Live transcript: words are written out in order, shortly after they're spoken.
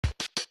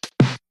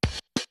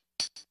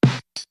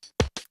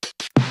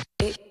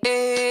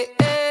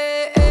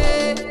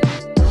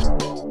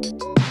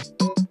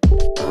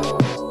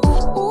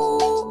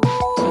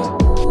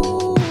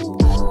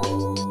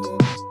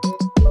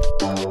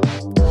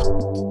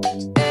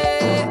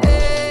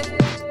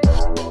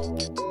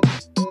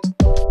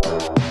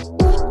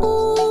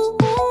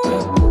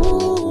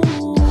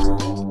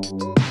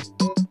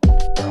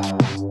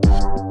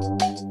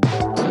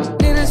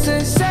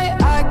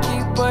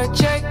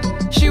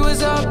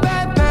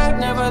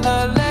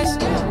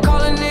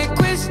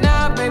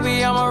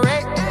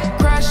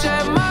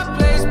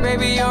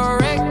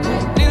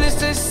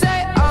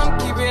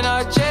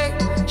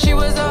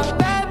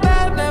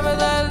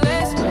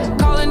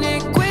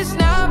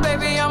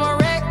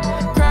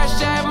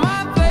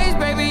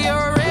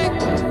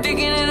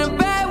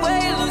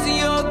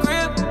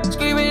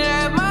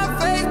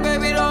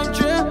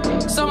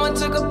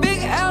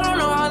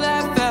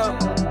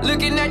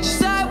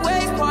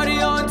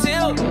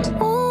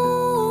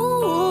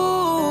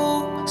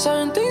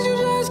Certain things you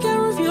just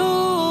can't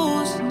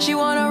refuse. She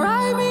wanna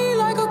ride me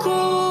like a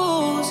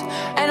cruise,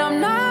 and I'm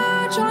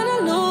not trying to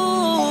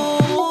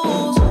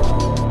lose.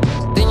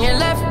 Then you're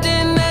left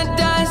in the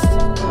dust,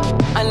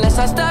 unless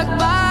I stuck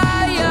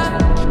by ya.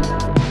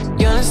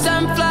 You're a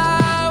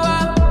sunflower.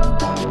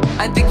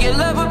 I think your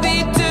love would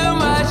be too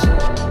much,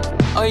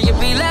 or you'd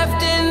be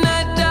left in the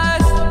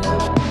dust,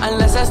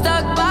 unless I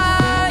stuck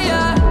by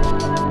ya.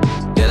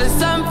 You're the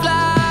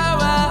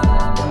sunflower.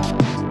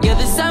 You're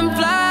the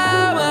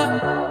sunflower.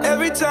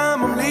 Every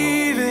time I'm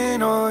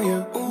leaving on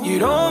you, you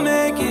don't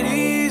make it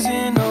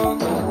easy, no.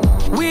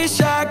 Wish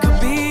I could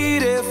be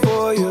there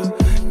for you.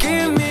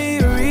 Give me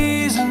a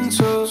reason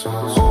to.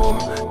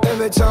 Oh,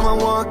 every time I'm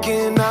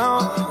walking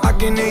out, I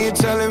can hear you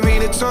telling me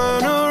to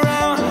turn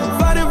around.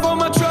 Fighting for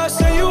my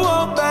trust and you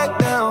won't back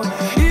down.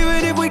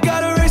 Even if we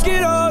gotta risk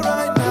it all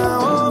right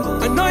now.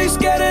 I know you're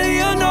scared of the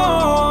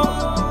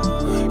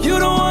unknown. You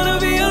don't wanna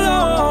be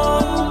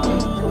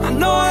alone. I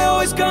know I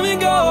always come and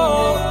go,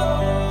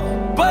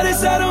 but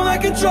it's out of my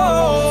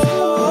control.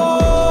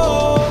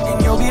 And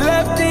you'll be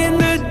left in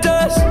the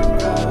dust,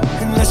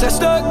 unless I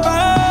stuck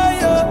by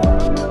you.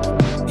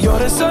 You're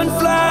the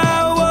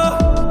sunflower.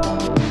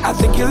 I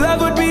think your love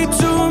would be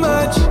too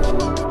much,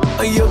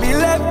 or you'll be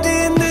left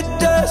in the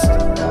dust,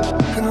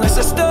 unless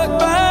I stuck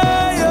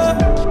by you.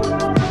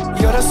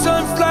 You're the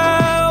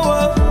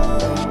sunflower.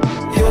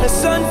 You're the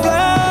sunflower.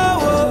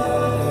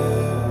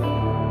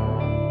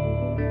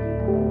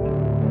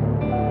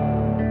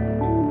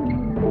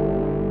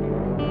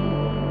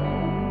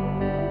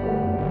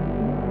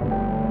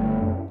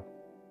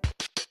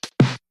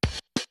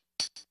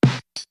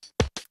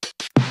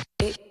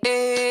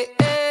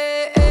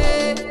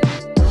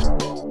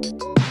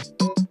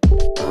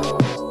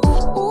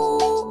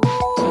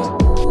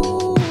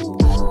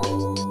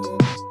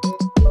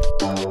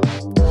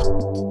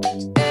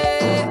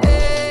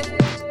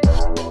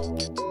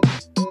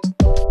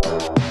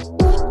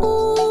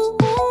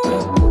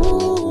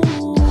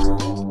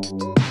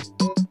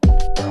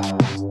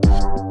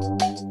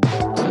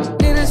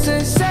 Needless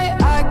to say,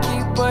 I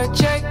keep a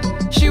check.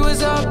 She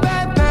was a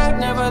bad, bad,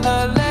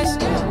 nevertheless.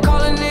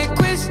 Calling it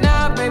quits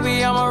now,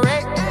 baby, I'm a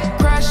wreck.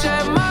 Crash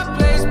at my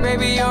place,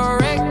 baby, you're a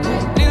wreck.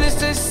 Needless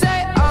to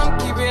say, I'm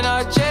keeping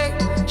a check.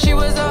 She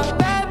was a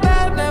bad,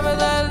 bad,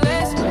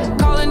 nevertheless.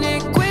 Calling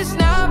it quits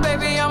now,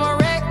 baby, I'm a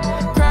wreck.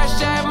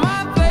 Crash at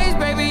my place,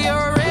 baby,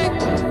 you're a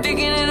wreck.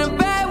 Thinking in a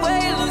bad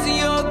way, losing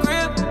your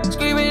grip.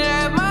 Screaming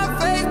at my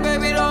face,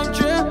 baby, don't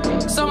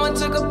trip. Someone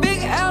took a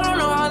big L, don't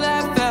know how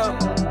that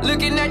felt.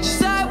 Looking at you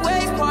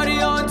sideways,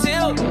 party on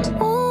tilt.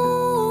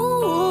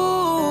 Ooh,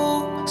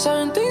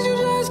 certain things you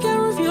just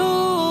can't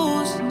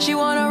refuse. She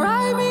wanna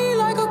ride me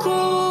like a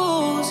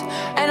cruise,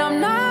 and I'm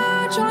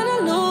not trying to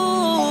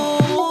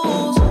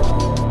lose.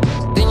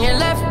 Then you're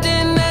left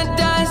in the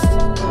dust,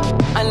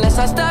 unless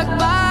I stuck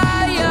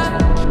by ya.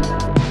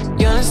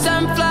 You're a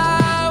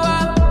sunflower.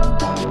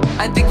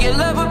 I think your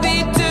love would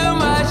be too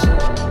much,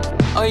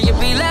 or you'd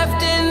be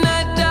left in the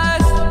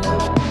dust,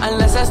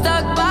 unless I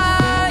stuck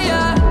by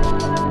ya.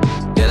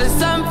 You're the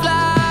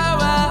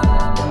sunflower.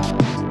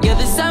 You're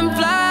the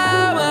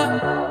sunflower.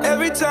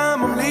 Every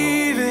time I'm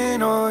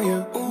leaving on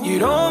you, you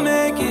don't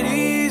make it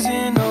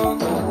easy, no.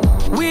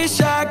 Wish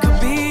I could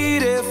be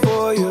there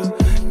for you.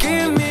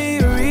 Give me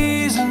a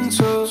reason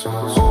to.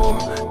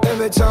 Oh,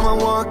 every time I'm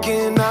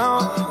walking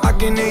out, I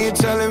can hear you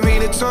telling me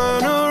to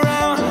turn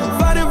around.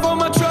 Fighting for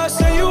my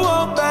trust and you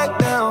won't back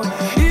down.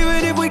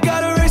 Even if we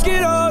gotta risk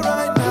it all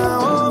right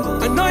now.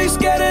 I know you're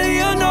scared of the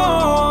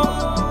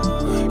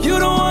unknown. You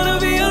don't wanna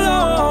be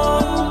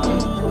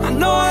alone. I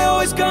know I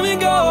always come and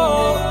go,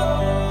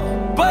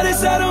 but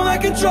it's out of my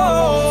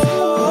control.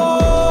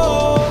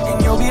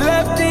 And you'll be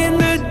left in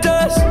the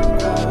dust,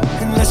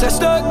 unless I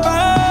stuck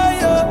by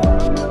you.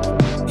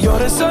 You're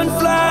the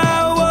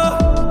sunflower.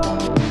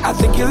 I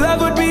think your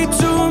love would be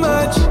too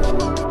much,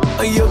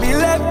 or you'll be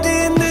left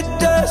in the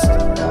dust,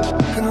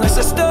 unless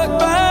I stuck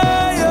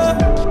by you.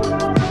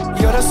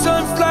 You're the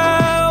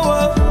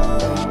sunflower.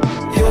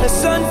 You're the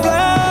sunflower.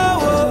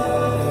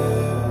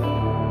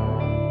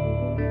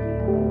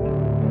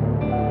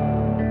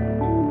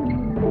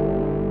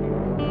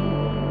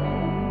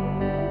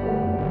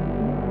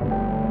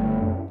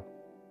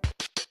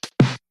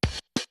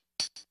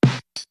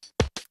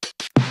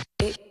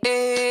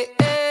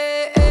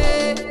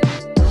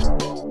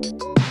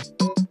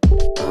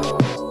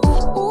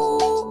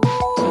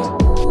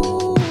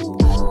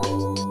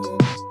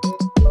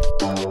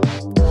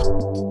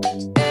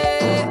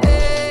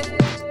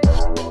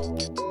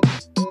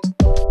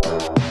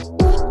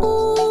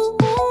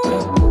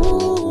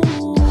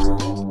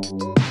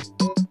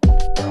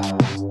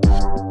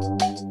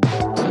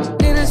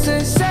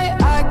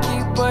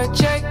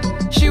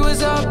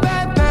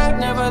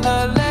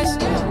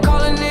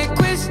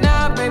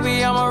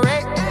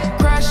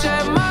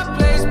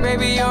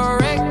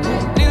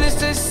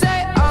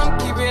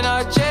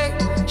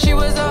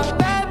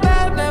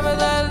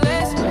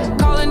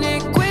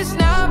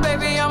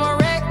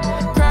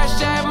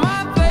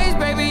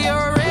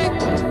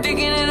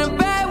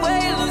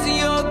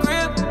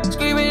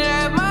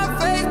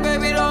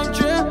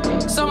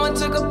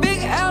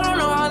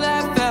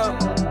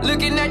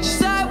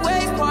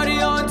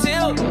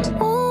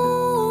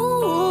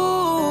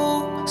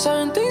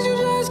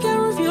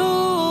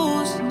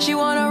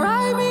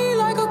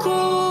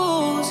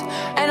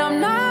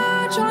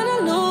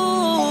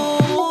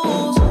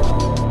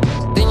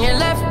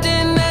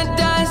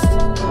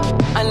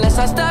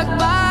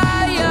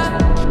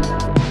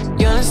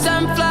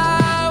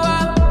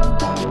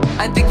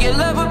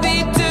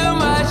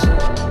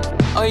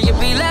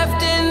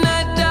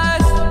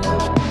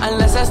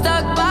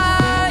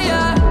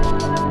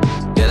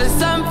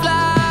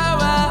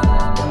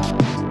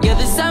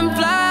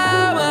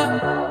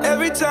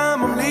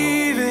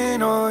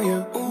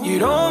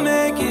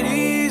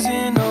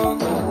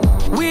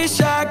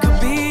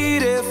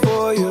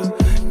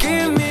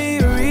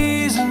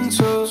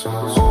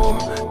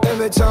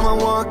 time I'm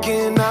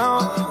walking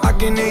out, I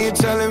can hear you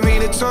telling me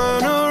to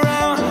turn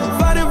around.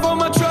 Fighting for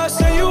my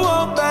trust and you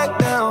won't back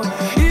down.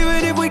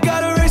 Even if we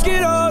gotta risk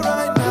it all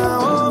right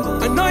now.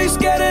 I know you're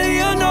scared of the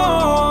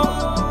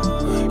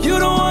unknown. You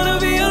don't wanna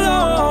be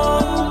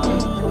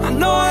alone. I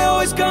know I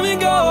always come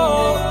and go,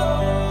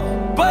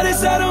 but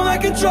it's out of my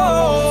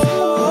control.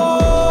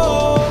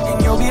 And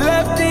you'll be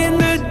left in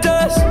the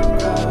dust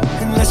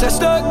unless I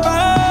stuck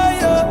by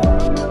you.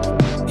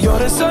 You're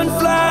the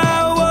sunflower.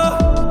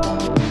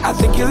 I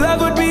think your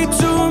love would be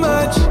too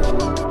much,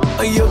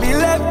 or you'll be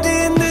left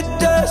in the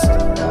dust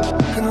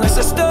unless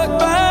I stuck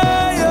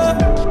by you.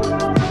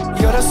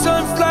 You're the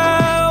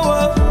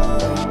sunflower.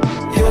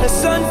 You're the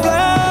sunflower.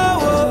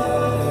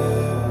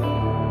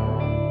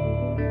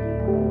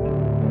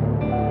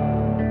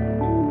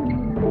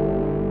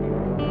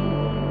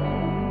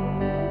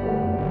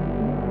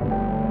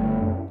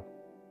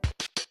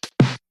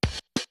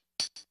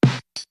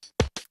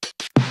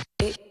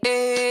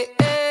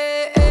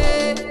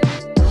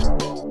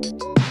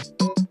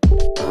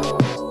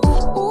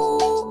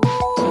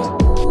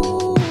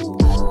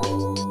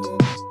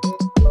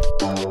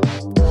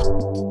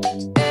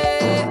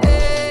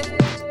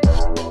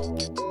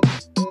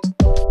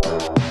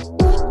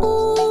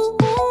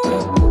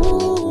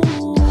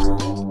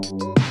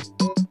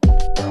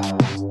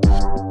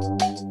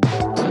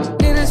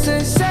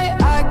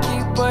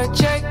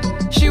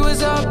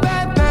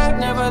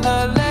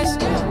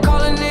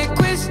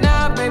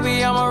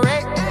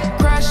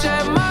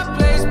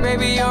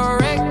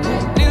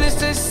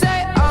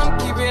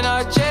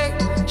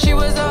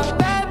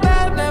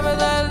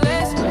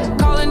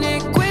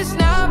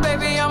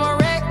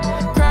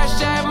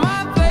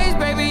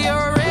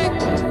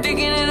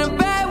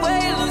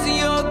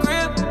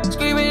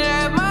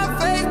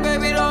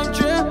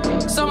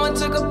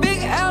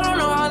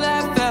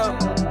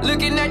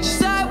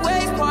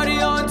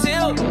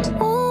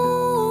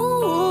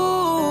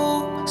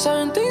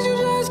 Certain things you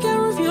just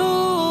can't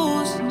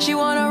refuse. She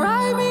wanna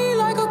ride me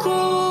like a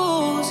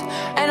cruise,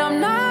 and I'm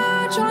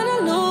not trying to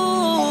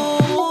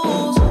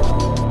lose.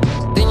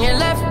 Then you're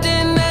left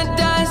in the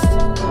dust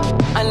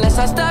unless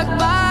I stuck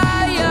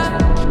by you.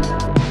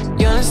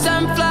 You're a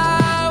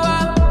sunflower.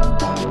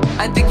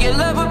 I think your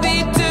love would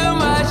be too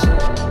much,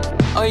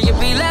 or you'd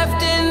be left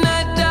in the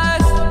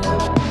dust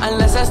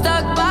unless I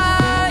stuck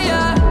by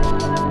you.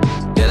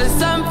 You're the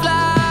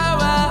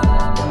sunflower.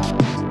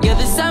 You're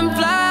the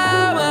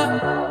sunflower.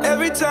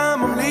 Every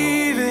time I'm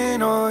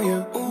leaving on you,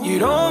 you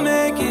don't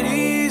make it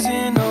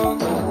easy, no.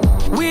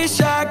 Wish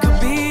I could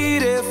be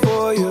there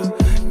for you.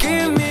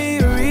 Give me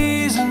a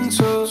reason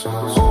to.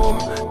 Oh,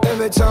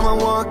 every time I'm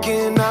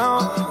walking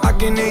out, I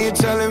can hear you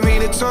telling me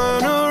to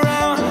turn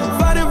around.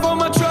 Fighting for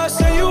my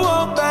trust and you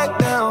won't back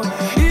down.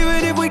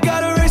 Even if we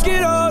gotta risk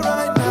it all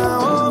right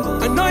now.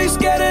 I know you're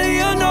scared of the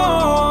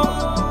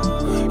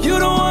unknown. You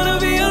don't wanna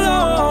be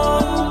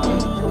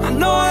alone. I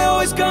know I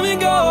always come and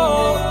go,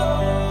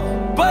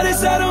 but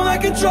it's out of my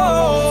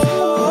control.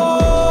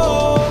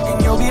 And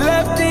you'll be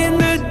left in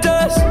the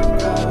dust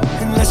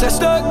unless I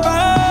stuck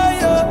by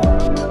you.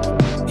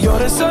 You're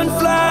the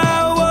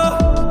sunflower.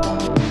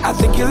 I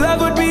think your love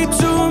would be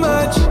too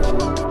much,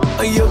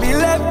 or you'll be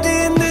left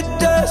in the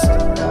dust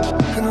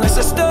unless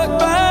I stuck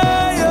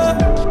by you.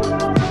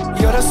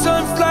 You're the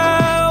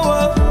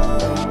sunflower.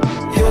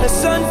 You're the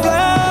sunflower.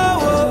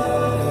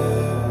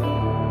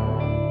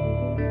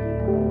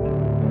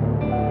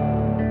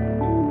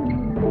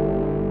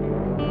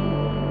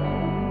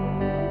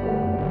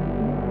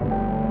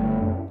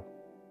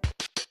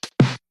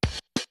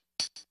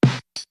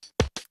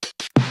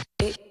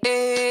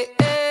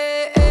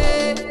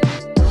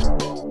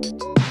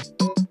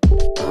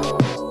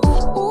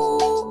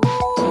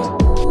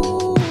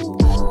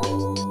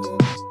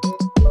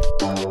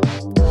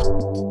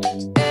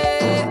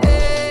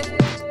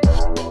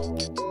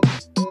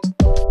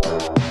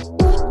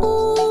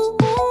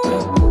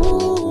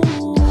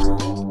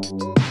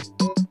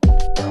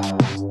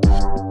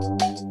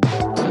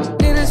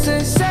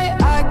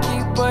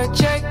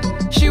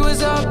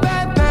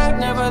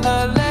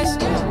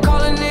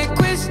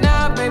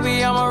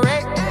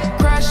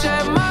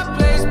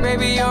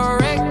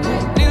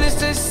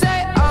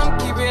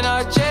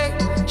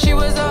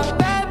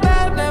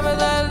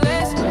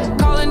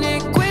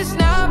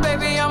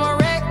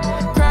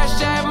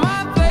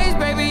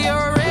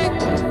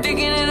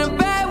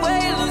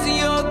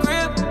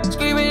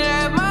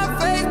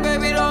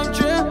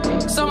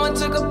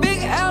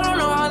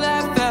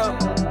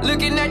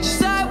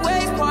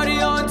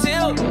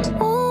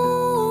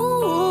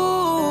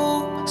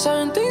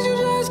 Certain things you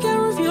just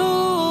can't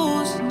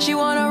refuse. She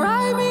wanna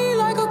ride me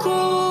like a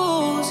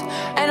cruise,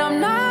 and I'm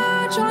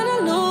not trying to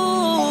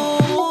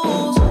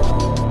lose.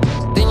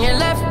 Then you're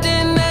left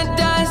in the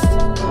dust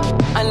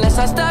unless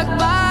I stuck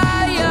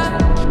by you.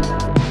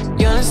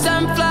 You're a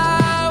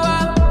sunflower.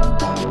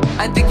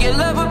 I think your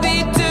love would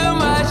be too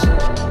much,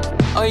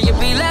 or you'd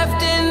be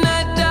left in the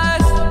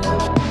dust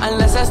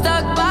unless I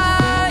stuck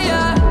by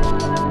you.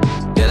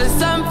 You're the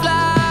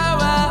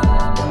sunflower.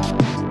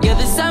 You're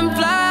the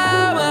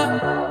sunflower.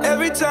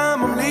 Every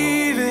time I'm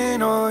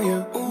leaving on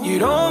you,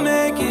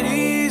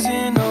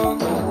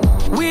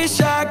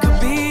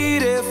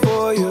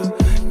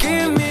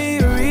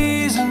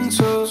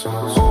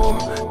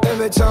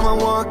 Every time I'm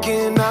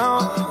walking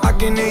out, I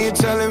can hear you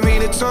telling me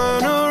to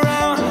turn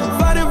around.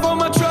 Fighting for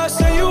my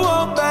trust and you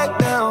won't back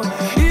down.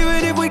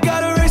 Even if we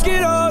gotta risk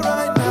it all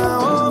right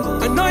now.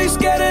 I know you're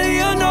scared of the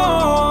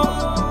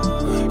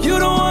unknown. You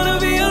don't wanna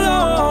be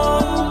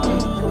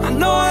alone. I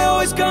know I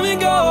always come and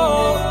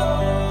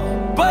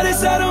go, but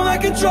it's out of my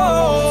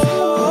control.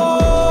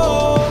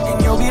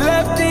 And you'll be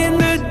left in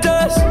the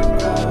dust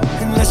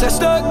unless I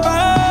stuck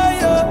by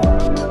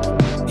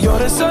you. You're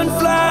the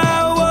sunflower.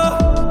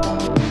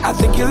 I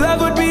think your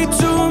love would be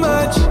too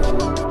much,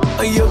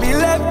 or you'll be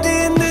left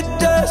in the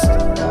dust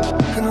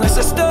unless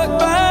I stuck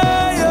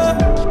by you.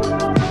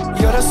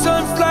 You're the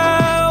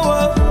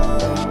sunflower.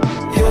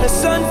 You're the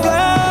sunflower.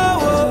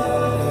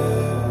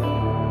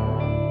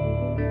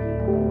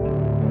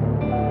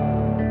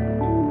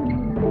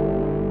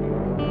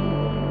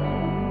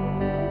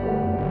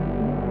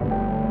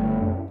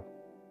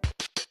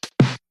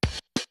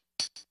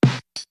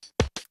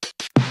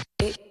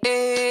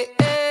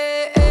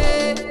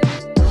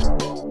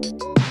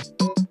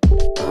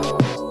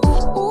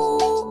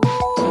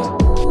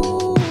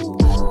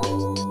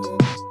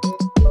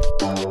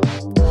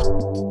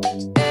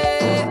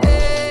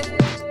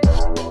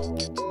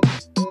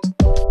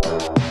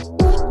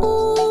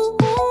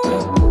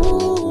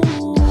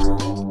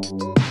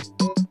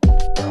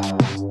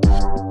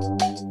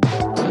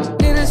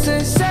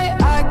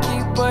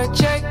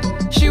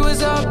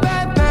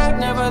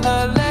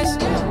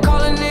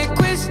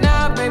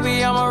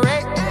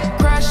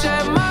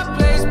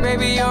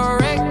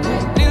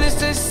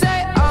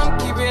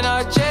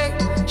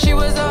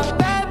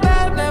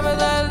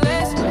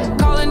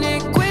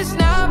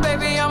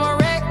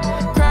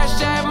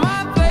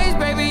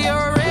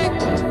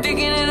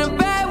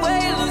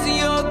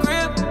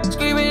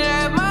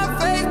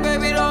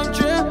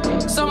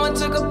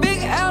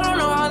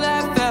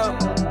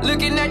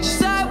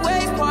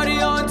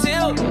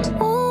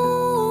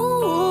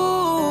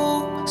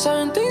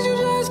 Certain things you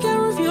just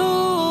can't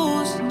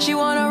refuse. She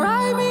wanna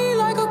ride me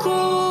like a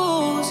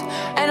cruise,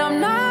 and I'm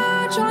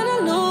not trying to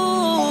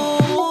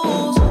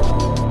lose.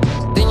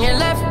 Then you're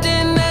left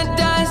in the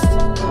dust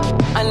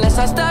unless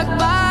I stuck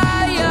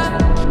by you.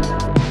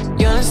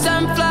 You're a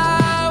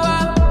sunflower.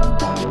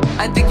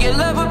 I think your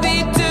love would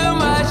be too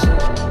much,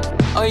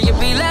 or you'd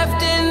be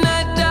left in the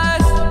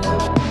dust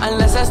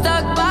unless I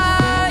stuck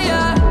by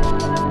you.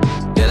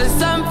 You're the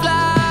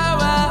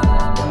sunflower.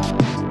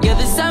 You're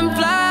the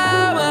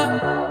sunflower.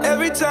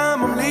 Every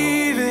time I'm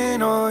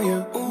leaving on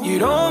you, you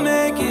don't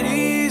make it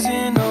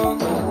easy, no.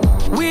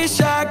 Wish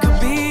I could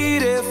be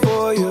there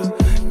for you.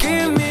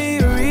 Give me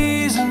a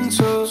reason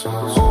to.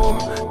 Oh,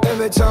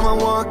 every time I'm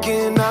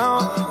walking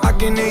out, I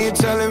can hear you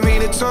telling me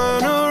to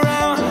turn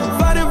around.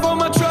 Fighting for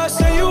my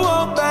trust and you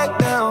won't back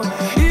down.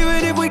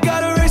 Even if we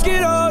gotta risk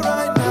it all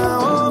right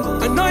now.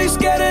 I know you're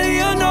scared of the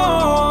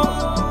unknown.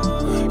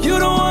 You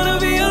don't wanna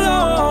be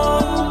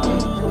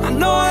alone. I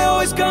know I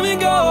always come and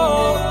go,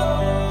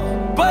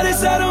 but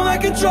it's out of my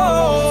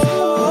control.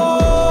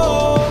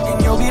 And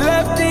you'll be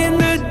left in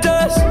the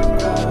dust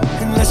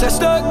unless I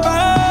stuck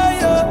by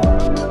you.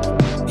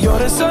 You're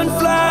the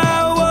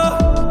sunflower.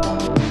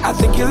 I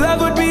think your love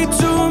would be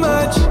too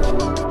much,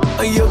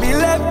 or you'll be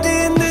left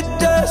in the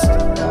dust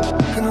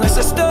unless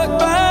I stuck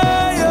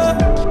by you.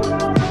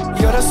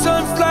 You're the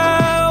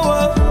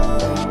sunflower.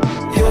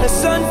 You're the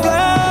sunflower.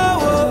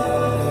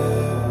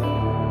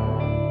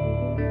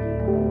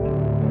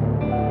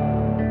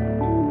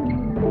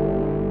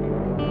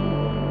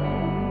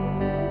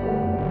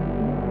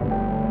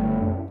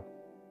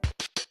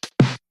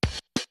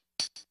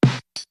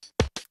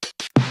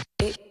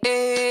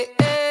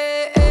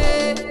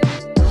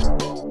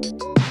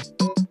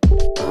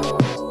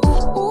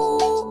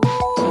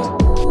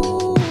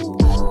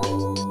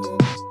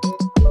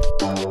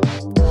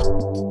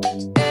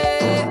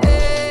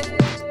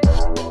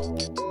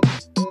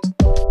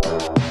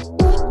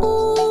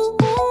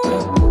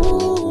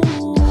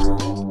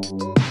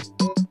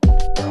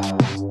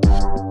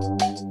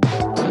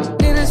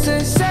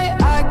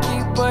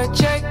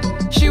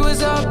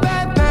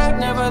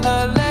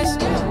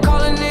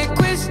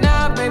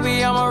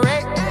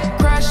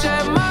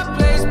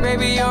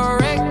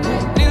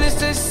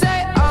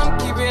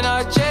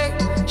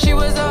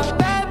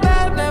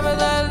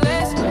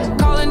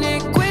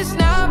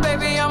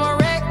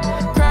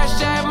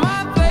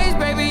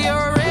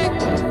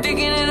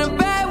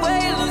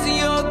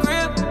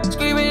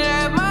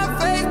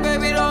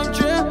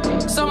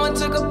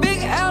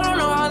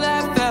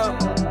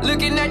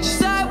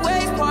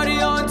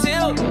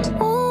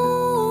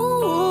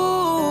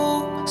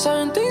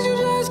 Certain things you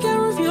just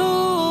can't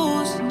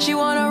refuse. She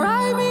wanna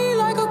ride me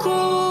like a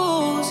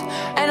cruise,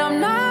 and I'm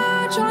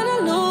not trying to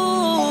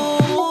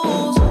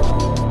lose.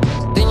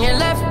 Then you're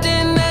left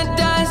in the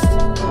dust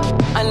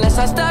unless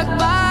I stuck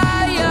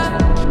by you.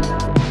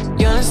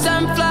 You're a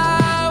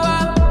sunflower.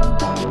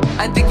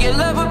 I think your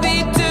love would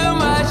be too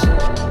much,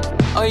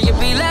 or you'd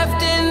be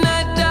left in the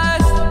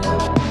dust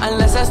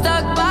unless I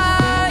stuck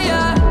by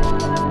you.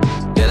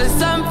 You're the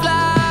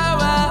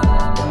sunflower.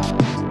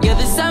 You're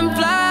the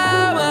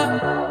sunflower.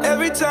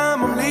 Every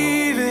time I'm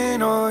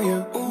leaving on you,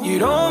 You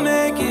don't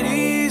make it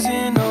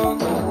easy, no.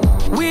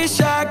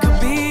 Wish I could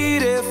be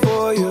there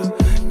for you.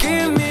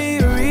 Give me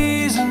a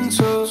reason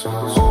to.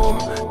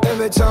 Oh,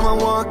 every time I'm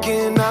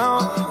walking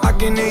out, I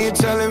can hear you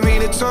telling me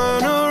to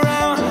turn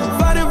around.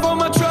 Fighting for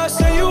my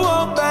trust and you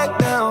won't back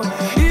down.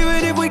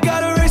 Even if we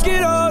gotta risk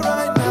it all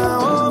right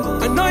now.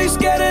 I know you're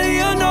scared of the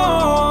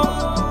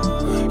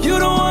unknown. You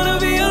don't wanna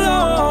be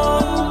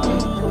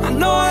alone. I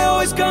know I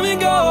always come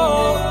and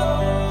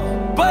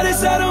go, but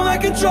it's out of my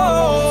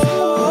control.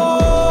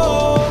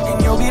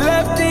 And you'll be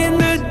left in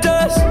the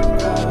dust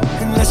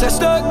unless I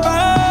stuck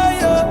by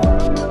you.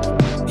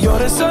 You're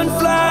the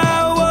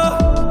sunflower.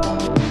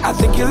 I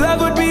think your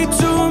love would be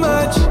too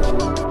much,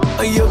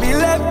 or you'll be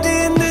left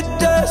in the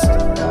dust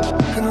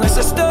unless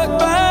I stuck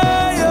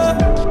by you.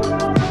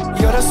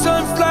 You're the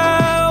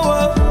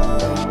sunflower.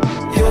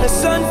 You're the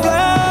sunflower.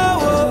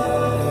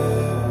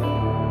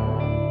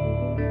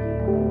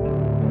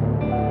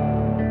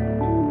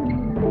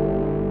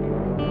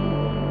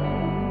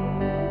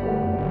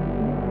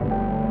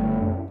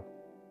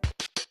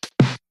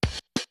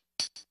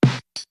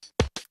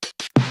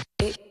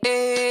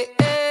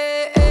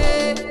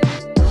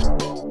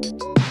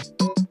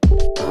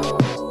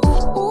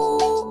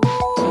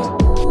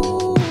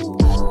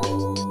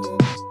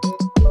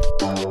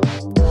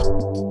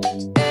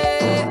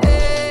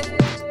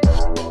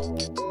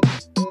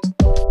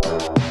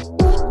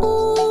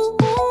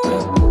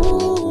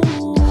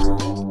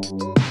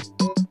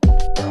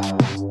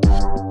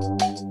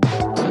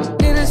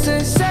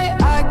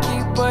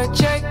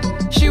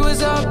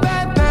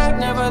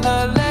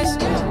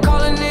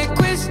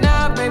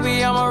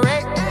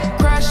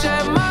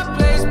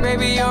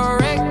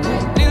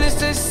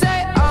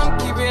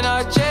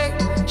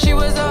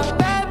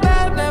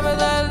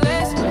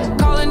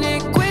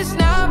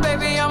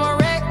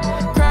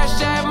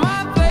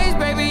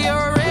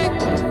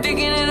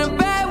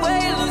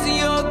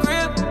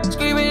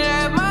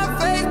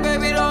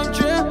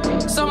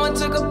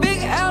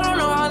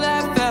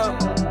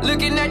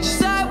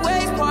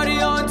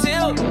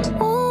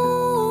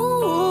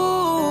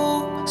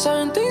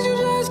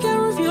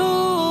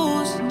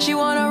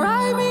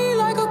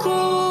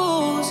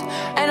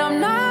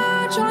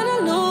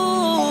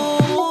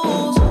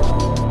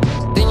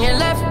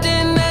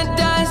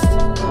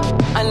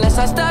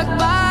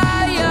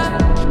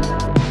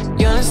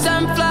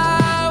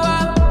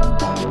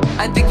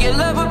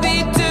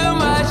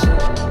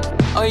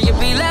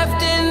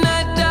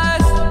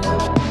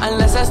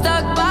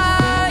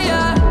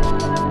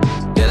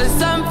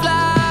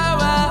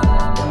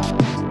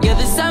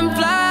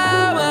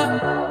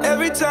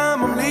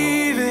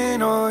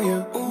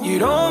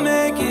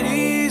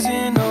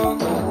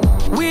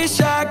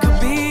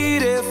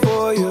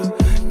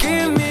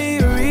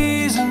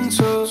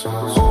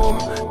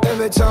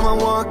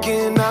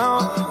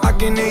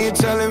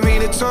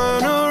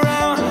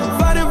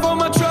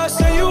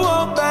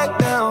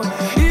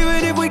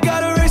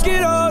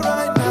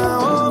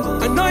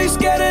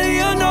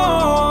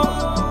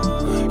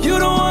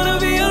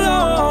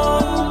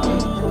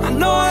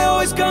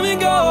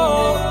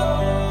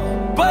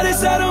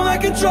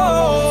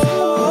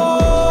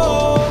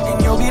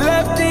 And you'll be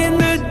left in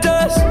the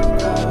dust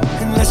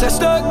unless I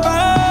stuck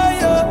by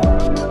you.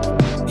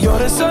 You're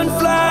the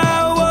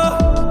sunflower.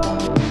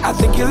 I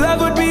think your love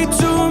would be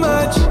too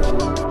much,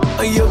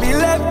 or you'll be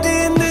left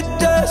in the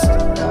dust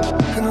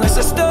unless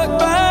I stuck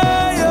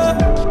by you.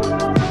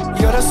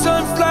 You're the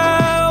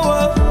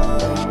sunflower.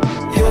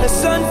 You're the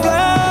sunflower.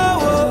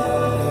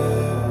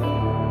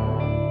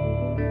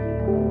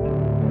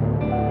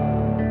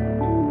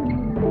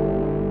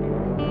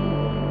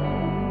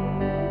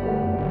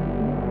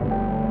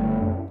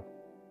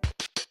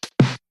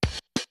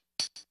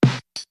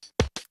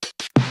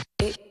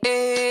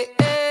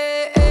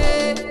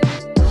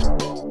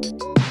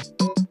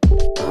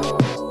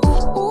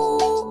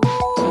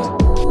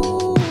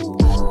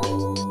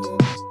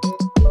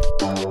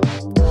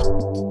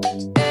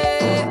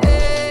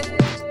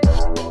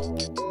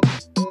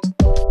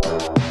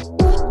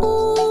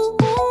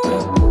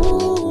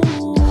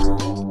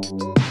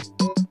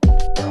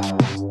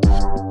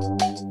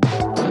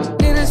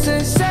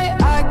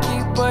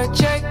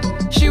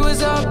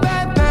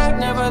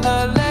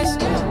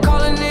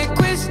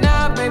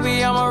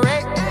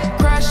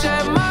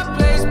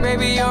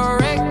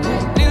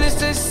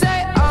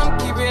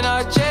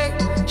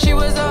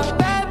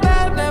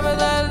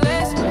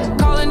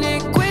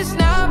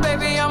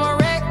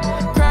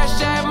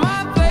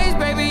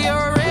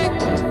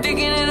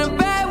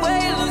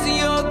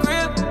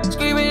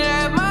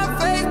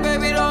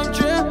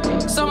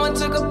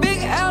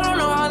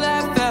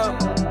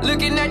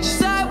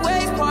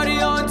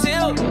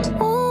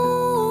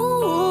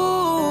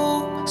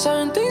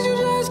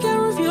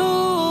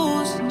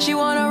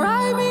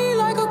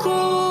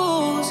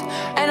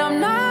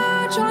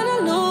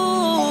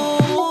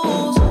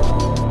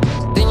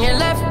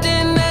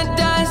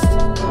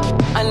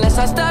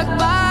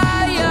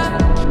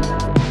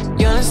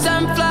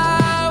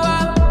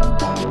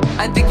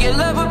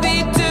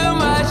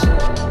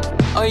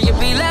 Or you'll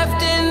be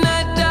left in the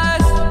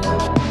dust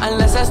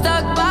unless I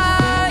stuck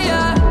by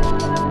you.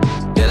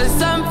 You're the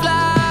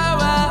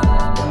sunflower.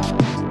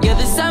 You're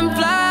the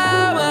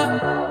sunflower.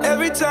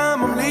 Every time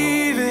I'm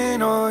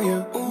leaving on you,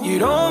 you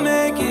don't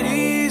make it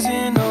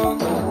easy, no.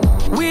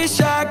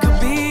 Wish I could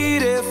be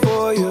there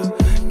for you.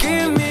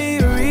 Give me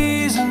a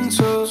reason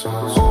to.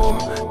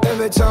 Oh,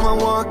 every time I'm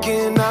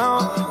walking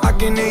out, I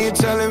can hear you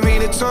telling me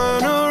to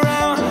turn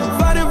around.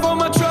 Fighting for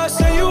my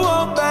trust and you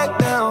won't back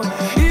down.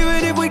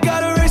 Even if we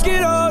gotta risk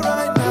it all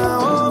right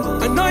now.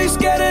 I know you're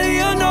scared of the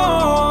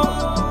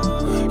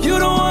unknown. You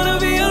don't wanna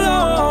be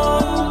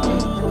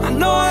alone. I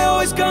know I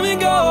always come and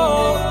go,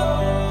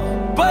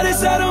 but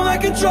it's out of my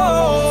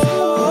control.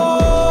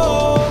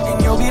 And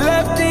you'll be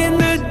left in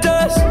the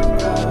dust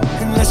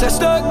unless I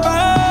stuck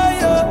by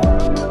you.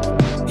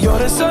 You're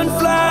the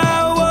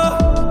sunflower.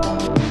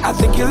 I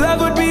think your love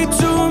would be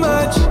too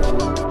much,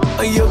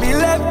 or you'll be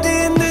left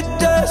in the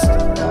dust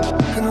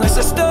unless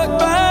I stuck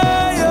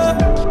by you.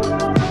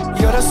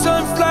 You're the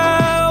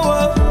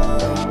sunflower.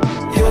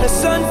 You're the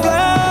sunflower.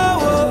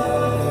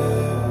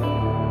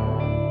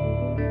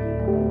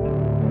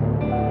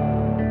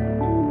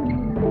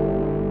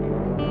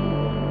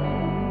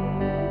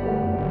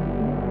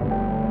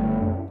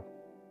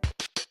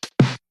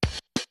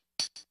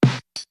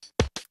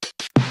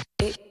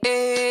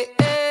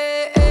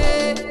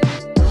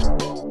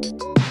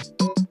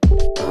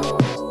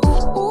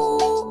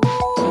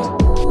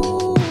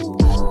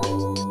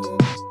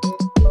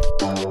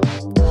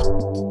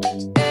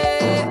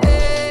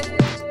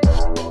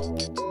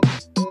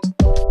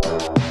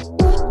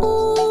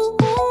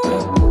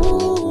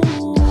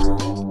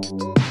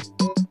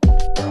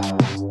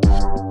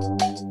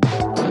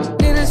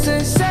 Needless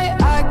to say,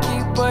 I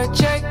keep a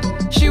check.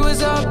 She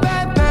was a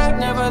bad, bad,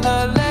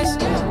 nevertheless.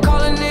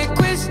 Calling it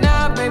quits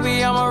now,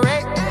 baby, I'm a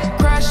wreck.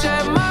 Crash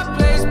at my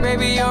place,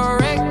 baby, you're a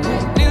wreck.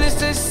 Needless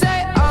to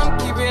say, I'm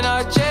keeping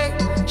a check.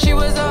 She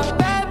was a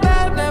bad,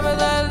 bad,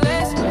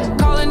 nevertheless.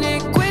 Calling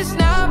it quits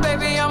now,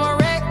 baby, I'm a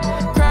wreck.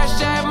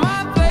 Crash at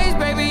my place,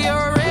 baby,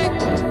 you're a wreck.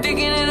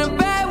 Thinking in a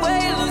bad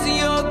way, losing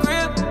your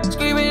grip.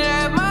 Screaming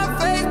at my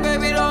face,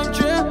 baby, don't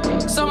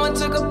trip. Someone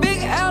took a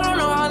big L, don't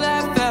know how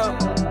that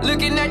felt.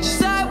 Looking at you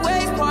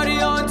sideways, party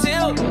on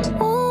tilt.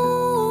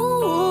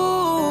 Ooh,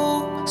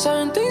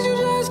 certain things you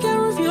just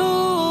can't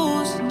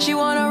refuse. She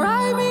wanna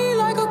ride me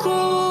like a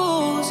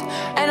cruise,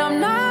 and I'm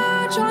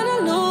not trying to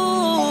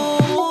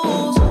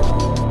lose.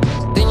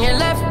 Then you're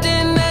left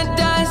in the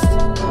dust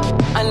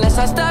unless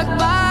I stuck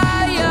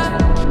by you.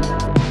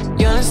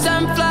 You're the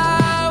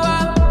sunflower.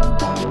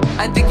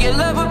 I think your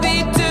love would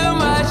be too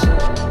much,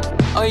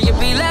 or you'd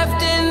be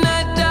left in the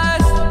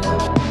dust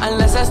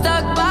unless I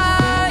stuck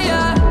by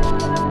you.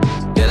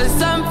 You're the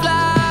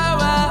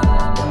sunflower.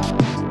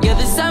 You're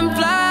the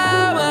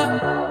sunflower.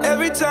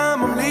 Every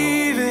time I'm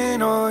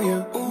leaving on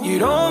you, you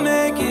don't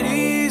make it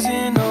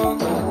easy, no.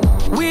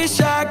 Wish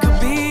I could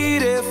be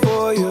there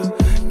for you.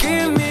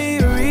 Give me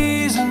a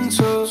reason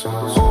to.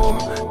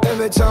 Oh,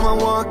 every time I'm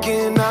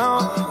walking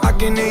out, I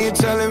can hear you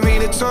telling me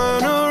to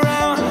turn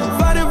around.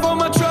 Fighting for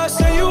my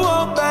trust and you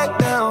won't back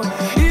down.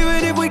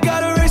 Even if we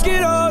gotta risk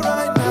it all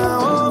right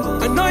now.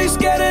 I know you're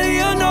scared of the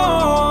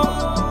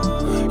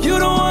unknown. You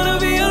don't wanna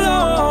be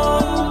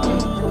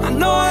alone. I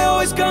know I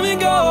always come and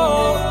go,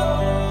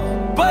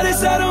 but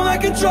it's out of my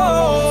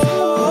control.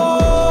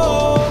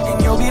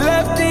 And you'll be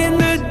left in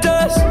the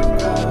dust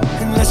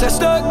unless I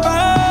stuck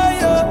by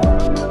you.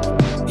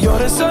 You're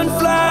the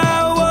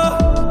sunflower.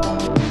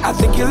 I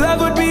think your love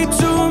would be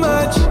too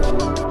much,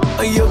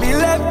 or you'll be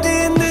left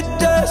in the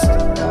dust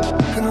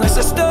unless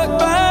I stuck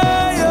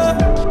by you.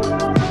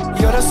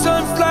 You're the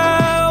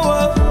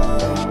sunflower.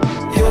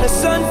 You're the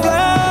sunflower.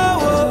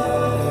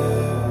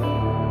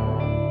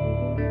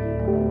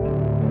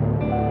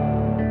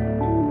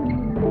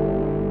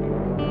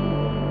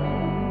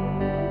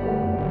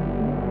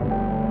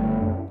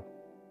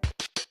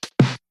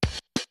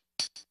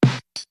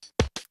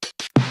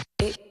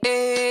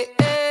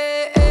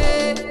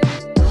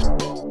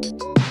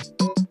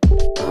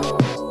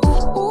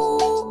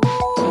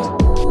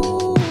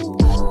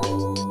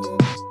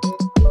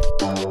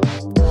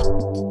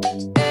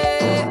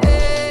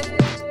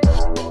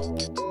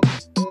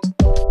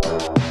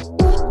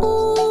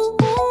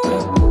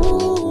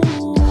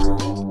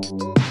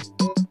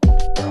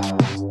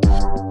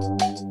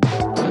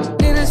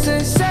 Needless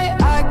to say,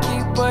 I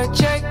keep a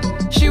check.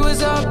 She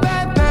was a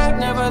bad, bad,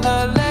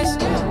 nevertheless.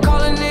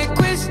 Calling it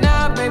quits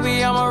now,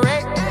 baby, I'm a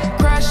wreck.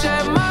 Crash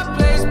at my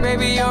place,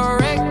 baby, you're a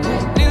wreck.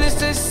 Needless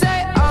to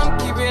say, I'm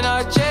keeping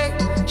a check.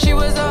 She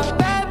was a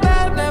bad,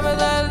 bad,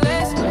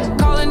 nevertheless.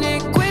 Calling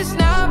it quits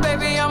now,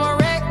 baby, I'm a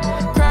wreck.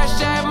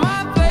 Crash at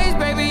my place,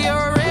 baby, you're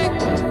a wreck.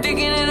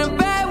 Thinking in a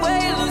bad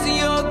way, losing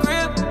your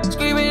grip.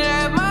 Screaming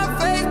at my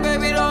face,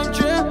 baby, don't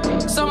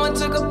trip. Someone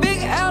took a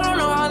big L, don't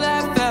know how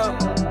that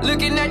felt.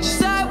 Looking at you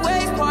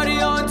sideways, party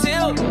on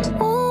tilt.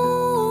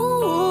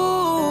 Ooh,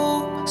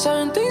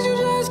 certain things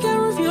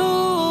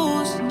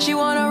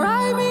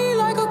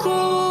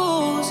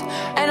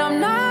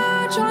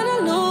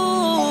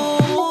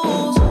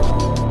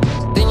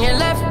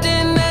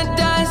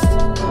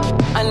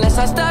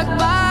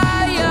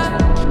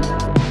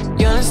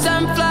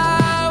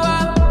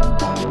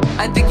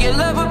I think your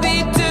love would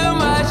be too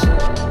much,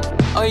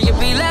 or you'd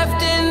be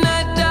left in the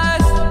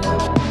dust.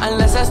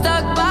 Unless I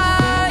stuck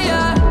by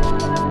you.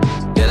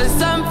 You're the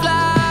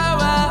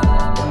sunflower.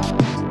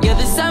 You're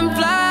the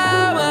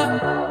sunflower.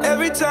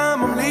 Every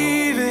time I'm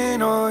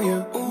leaving on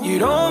you, you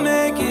don't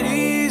make it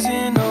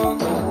easy, no.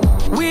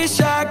 Wish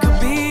I could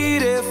be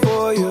there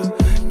for you.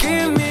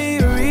 Give me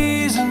a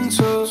reason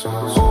to.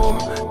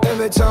 Oh,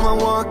 every time I'm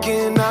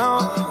walking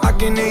out, I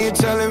can hear you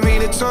telling me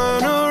to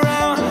turn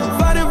around.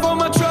 Fighting for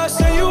my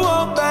trust and you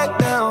won't back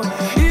down.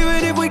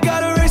 Even if we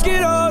gotta risk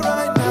it all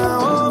right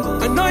now.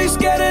 I know you're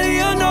scared of the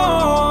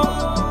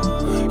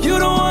unknown. You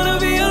don't wanna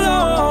be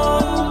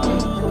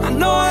alone. I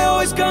know I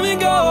always come and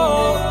go,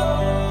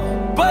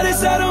 but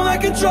it's out of my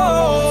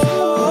control.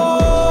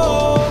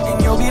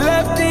 And you'll be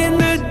left in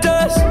the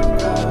dust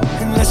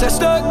unless I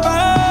stuck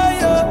by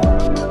you.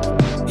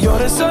 You're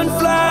the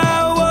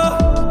sunflower.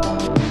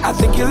 I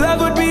think your love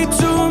would be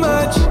too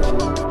much,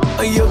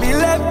 or you'll be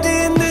left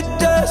in the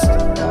dust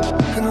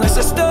unless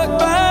I stuck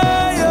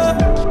by you.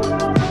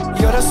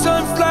 You're the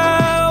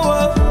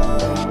sunflower.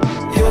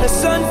 You're the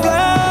sunflower.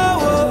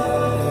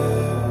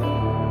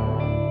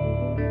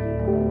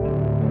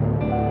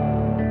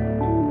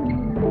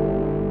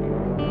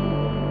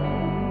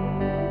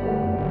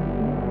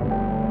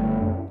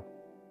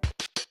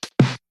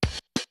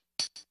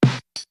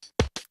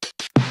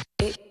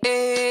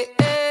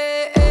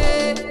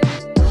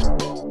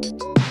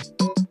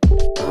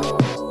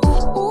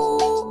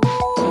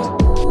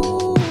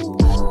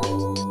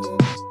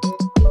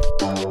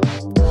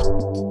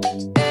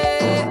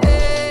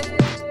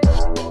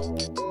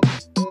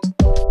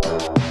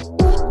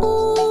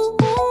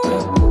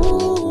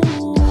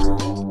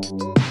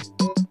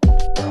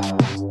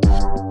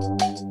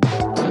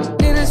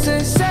 Needless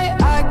to say,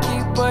 I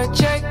keep a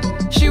check.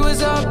 She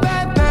was a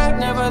bad, bad,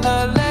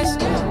 nevertheless.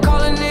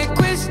 Calling it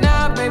quits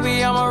now,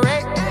 baby, I'm a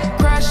wreck.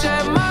 Crash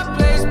at my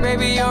place,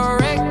 baby, you're a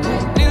wreck.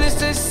 Needless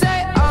to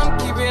say, I'm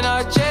keeping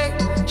a check.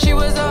 She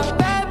was a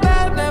bad,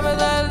 bad,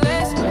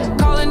 nevertheless.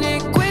 Calling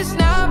it quits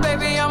now,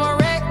 baby, I'm a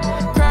wreck.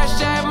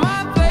 Crash at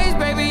my place,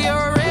 baby,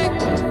 you're a wreck.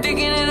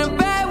 Thinking in a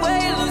bad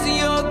way, losing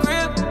your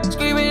grip.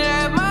 Screaming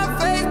at my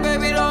face,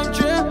 baby, don't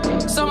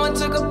trip. Someone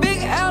took a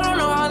big L, don't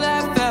know how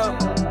that felt.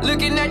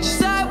 Looking at you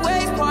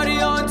sideways, party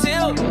on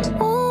tilt.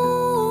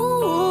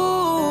 Ooh,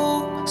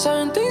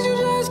 certain things you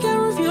just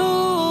can't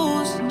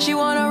refuse. She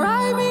wanna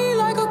ride me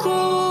like a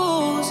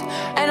cruise,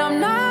 and I'm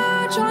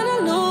not trying to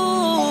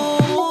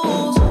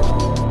lose.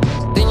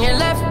 Then you're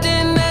left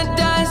in the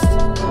dust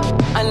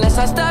unless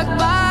I stuck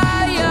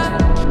by you.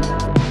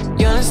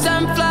 You're the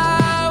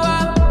sunflower.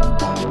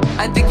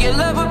 I think your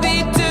love would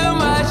be too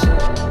much,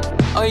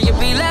 or you'd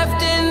be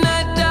left in the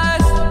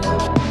dust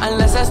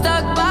unless I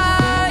stuck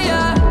by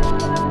you.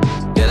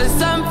 You're the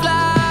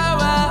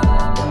sunflower.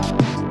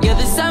 You're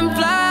the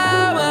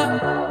sunflower.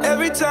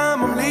 Every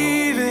time I'm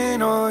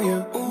leaving on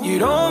you, you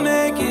don't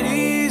make it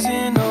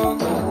easy, no.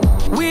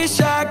 Wish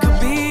I could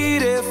be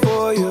there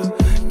for you.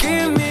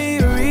 Give me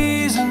a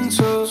reason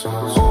to.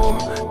 Oh,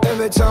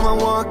 every time I'm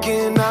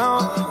walking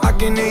out, I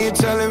can hear you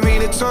telling me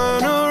to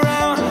turn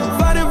around.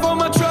 Fighting for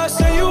my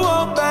trust and you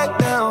won't back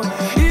down.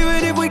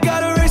 Even if we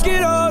gotta risk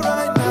it all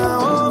right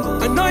now.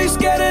 I know you're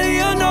scared of the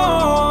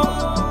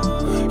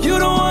unknown. You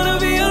don't wanna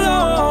be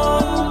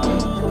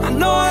alone. I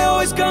know I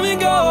always come and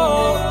go,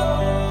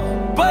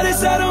 but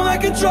it's out of my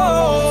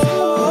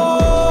control.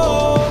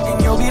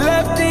 And you'll be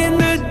left in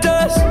the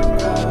dust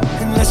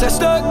unless I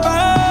stuck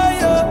by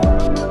you.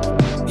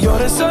 You're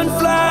the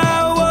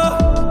sunflower.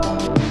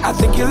 I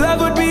think your love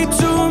would be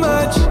too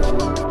much,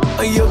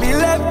 or you'll be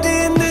left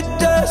in the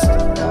dust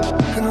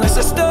unless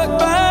I stuck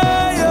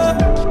by you.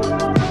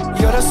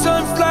 You're the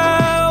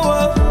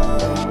sunflower.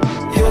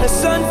 You're the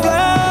sunflower.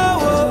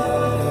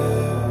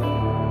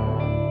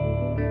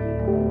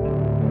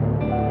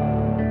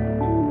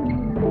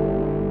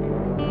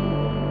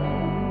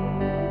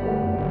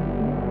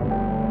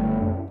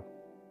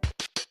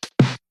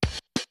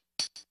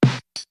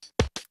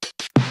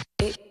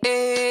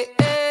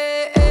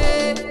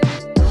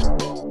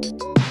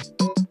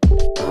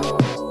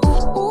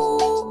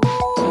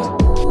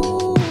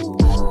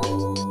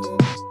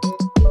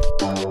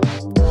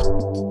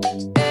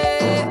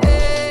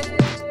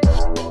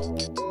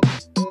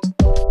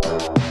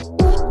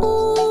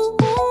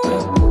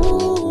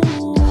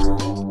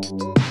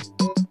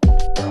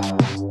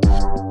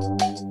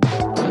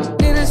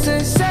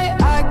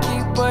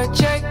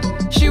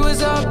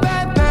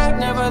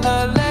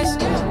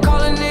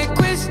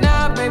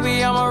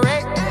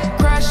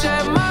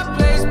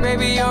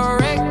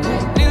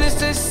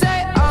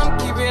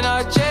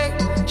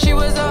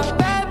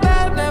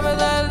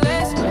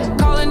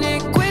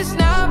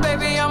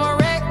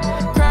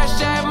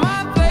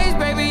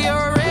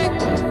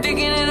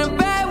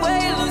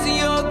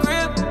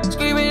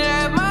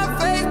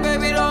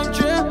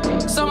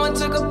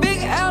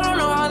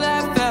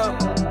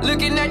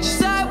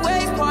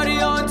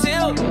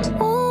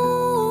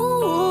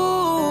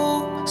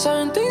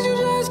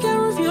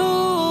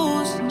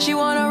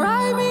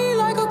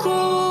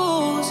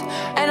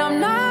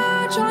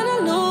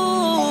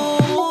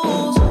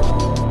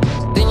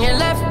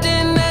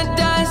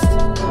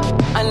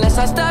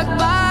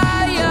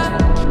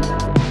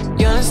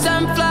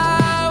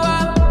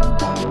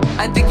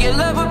 your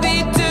love would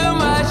be too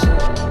much,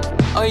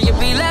 or you'd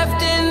be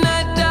left in the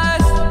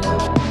dust.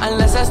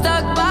 Unless I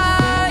stuck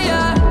by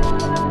you.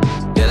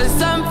 You're the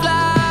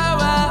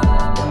sunflower.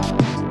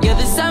 You're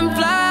the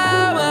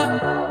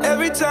sunflower.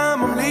 Every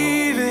time I'm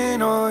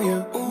leaving on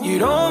you, you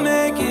don't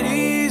make it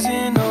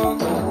easy, no.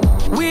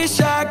 Wish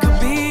I could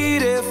be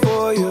there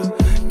for you.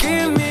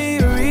 Give me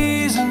a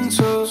reason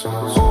to.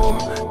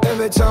 Oh,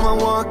 every time I'm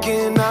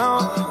walking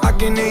out, I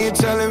can hear you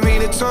telling me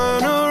to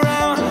turn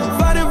around.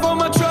 Fighting for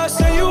my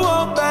trust and you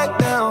won't back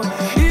down.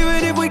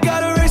 Even if we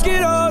gotta risk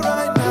it all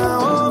right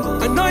now.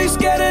 I know you're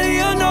scared of the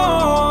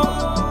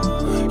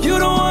unknown. You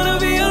don't wanna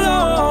be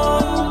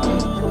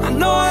alone. I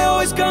know I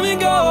always come and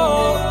go,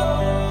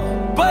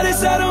 but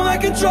it's out of my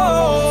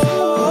control.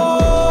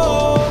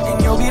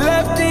 And you'll be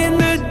left in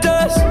the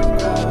dust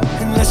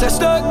unless I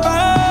stuck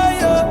by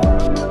you.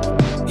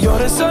 You're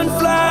the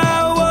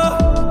sunflower.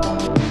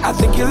 I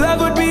think your love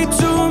would be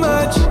too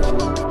much,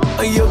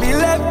 or you'll be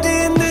left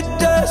in the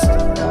dust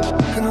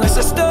unless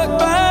I stuck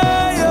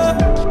by you.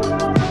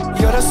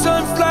 You're the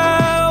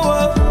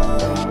sunflower.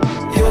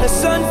 You're the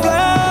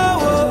sunflower.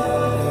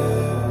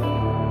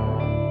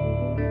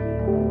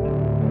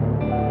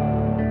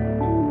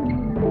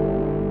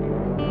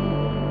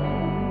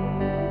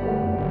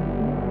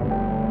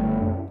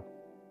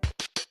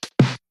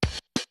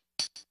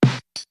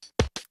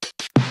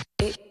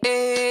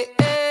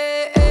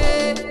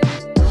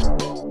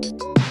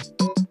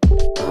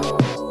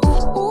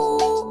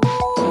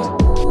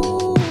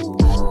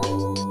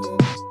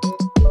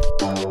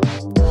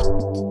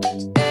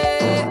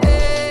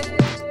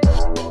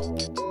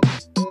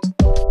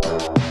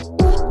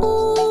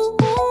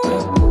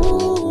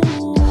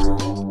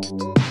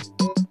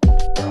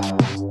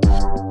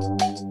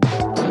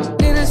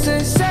 Needless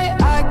to say,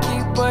 I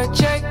keep a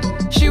check.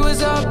 She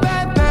was a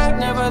bad, bad,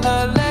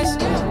 nevertheless.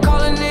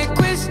 Calling it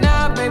quits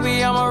now,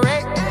 baby, I'm a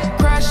wreck.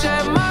 Crash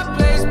at my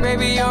place,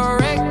 baby, you're a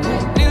wreck.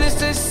 Needless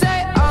to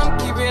say, I'm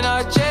keeping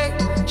a check.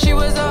 She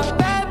was a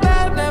bad,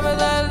 bad,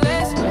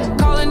 nevertheless.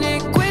 Calling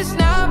it quits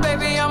now,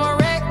 baby, I'm a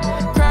wreck.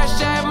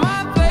 Crash at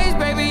my place,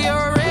 baby,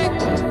 you're a wreck.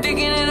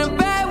 Thinking in a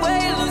bad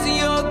way, losing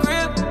your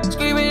grip.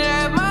 Screaming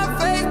at my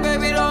face,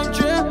 baby, don't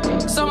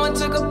trip. Someone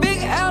took a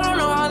big L, don't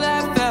know how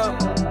that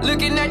felt.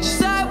 Looking at you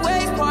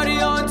sideways, party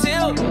on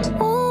tilt.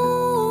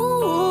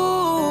 Ooh,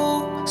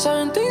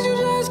 certain things you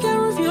just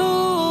can't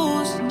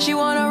refuse. She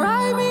wanna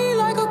ride me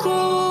like a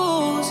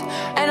cruise,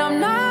 and I'm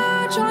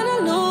not trying to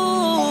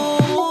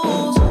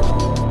lose.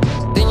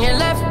 Then you're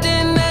left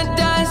in the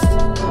dust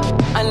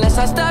unless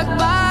I stuck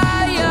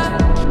by you.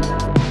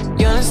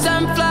 You're the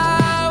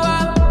sunflower.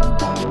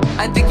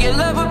 I think your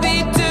love would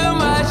be too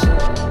much,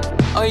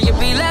 or you'd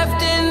be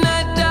left in the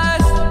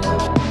dust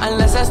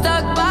unless I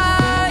stuck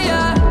by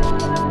you.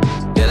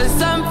 You're the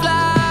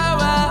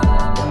sunflower.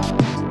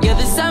 You're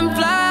the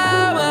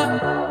sunflower.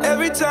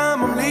 Every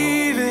time I'm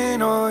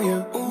leaving on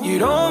you, you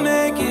don't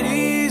make it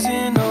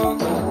easy, no.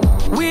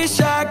 Wish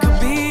I could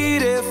be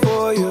there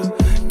for you.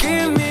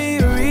 Give me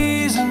a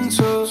reason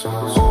to.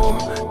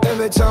 Oh,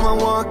 every time I'm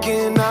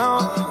walking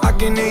out, I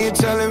can hear you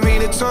telling me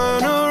to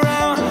turn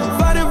around.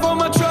 Fighting for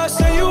my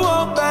trust and you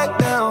won't back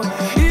down.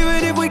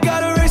 Even if we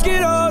gotta risk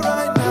it all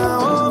right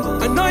now.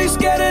 I know you're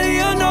scared of the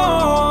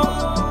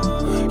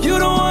unknown. You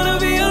don't wanna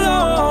be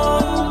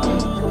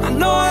alone. I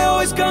know I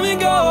always come and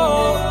go,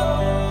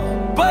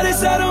 but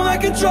it's out of my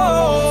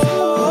control.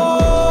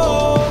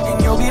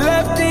 And you'll be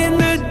left in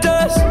the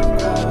dust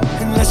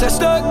unless I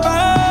stuck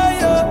by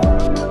you.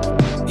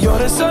 You're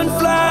the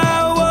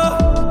sunflower.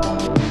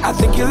 I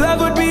think your love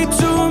would be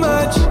too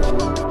much,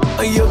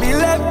 or you'll be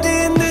left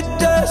in the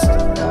dust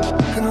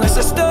unless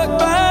I stuck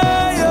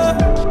by you.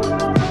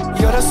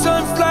 You're the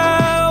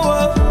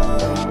sunflower.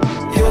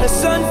 You're the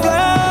sunflower.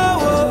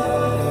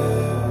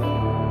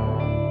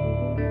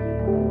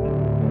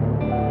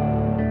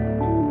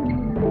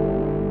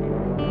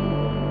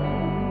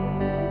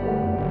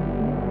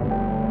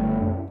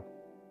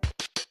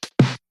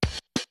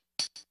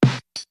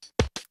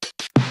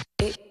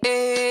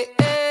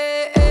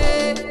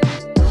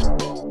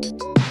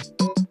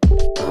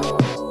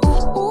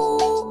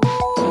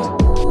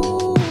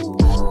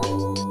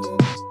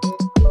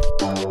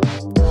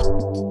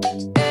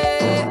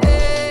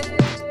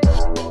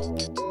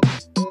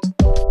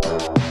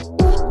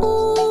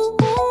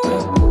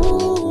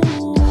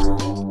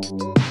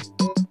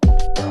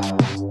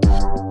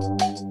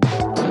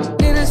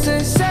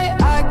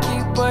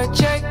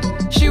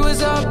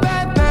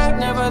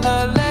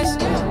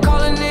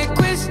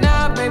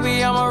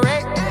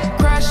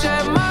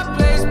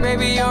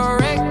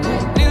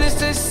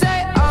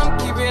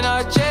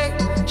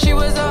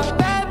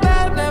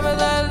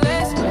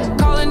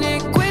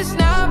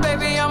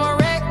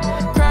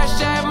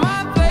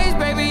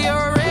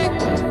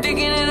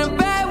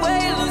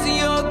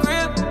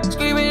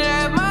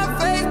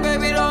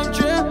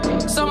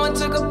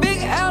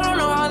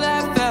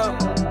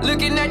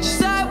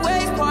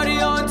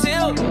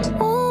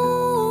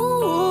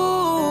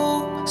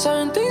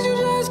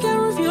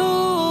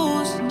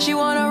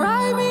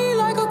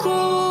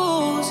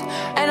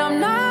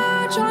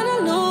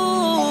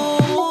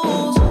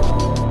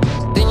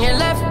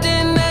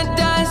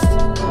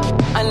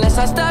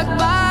 I stuck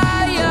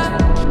by you.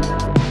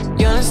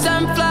 You're the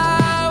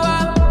sunflower.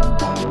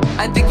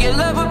 I think your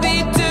love would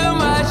be too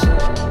much,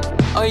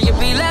 or you'd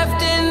be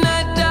left in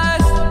the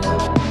dust.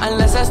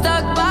 Unless I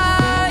stuck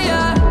by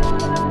you.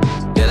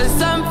 You're the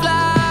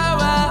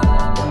sunflower.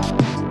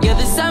 You're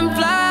the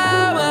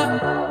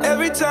sunflower.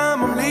 Every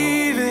time I'm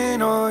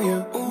leaving on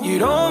you, you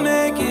don't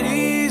make it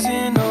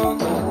easy, no.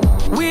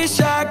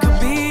 Wish I could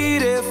be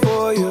there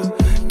for you.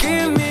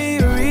 Give me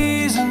a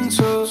reason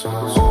to.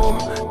 Oh,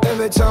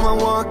 every time I'm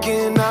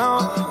walking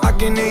out, I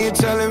can hear you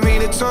telling me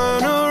to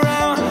turn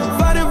around.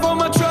 Fighting for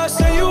my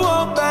trust and you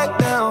won't back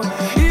down.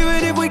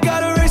 Even if we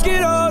gotta risk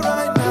it all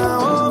right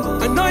now.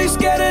 I know you're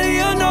scared of the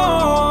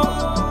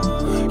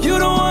unknown. You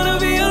don't wanna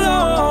be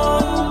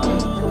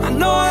alone. I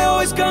know I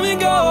always come and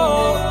go,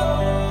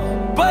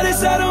 but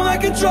it's out of my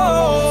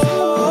control.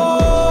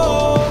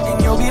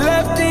 And you'll be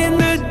left in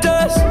the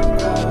dust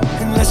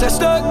unless I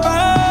stuck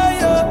by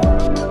you.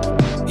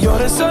 You're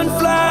the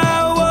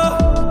sunflower.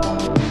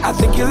 I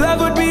think your love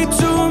would be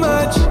too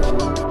much,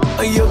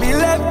 or you'll be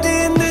left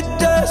in the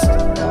dust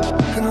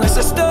unless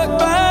I stuck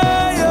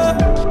by you.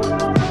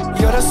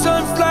 You're the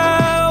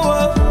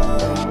sunflower.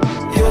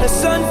 You're the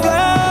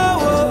sunflower.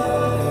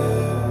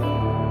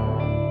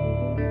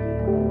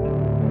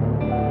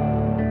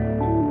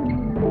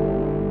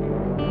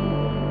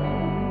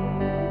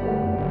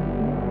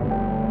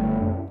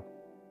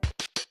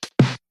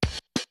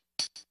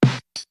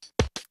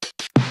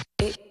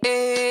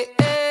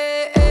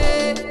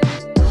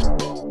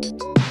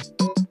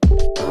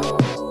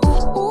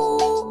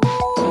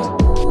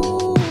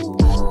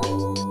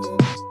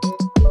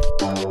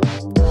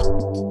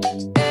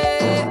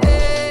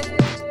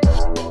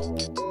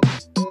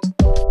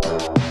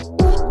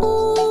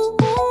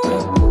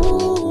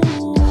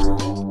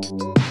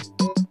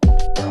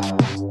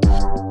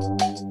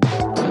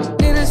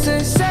 Needless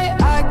to say,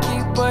 I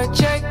keep a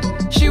check.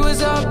 She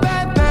was a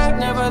bad, bad,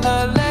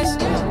 nevertheless.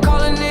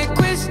 Calling it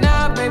quits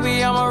now,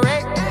 baby, I'm a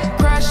wreck.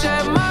 Crash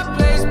at my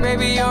place,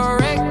 baby, you're a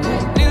wreck.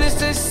 Needless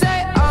to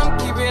say, I'm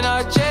keeping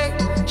a check.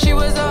 She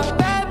was a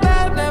bad,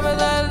 bad,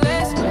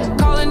 nevertheless.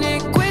 Calling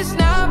it quits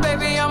now,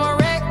 baby, I'm a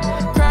wreck.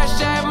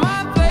 Crash at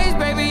my place,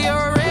 baby,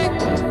 you're a wreck.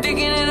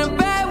 Thinking in a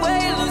bad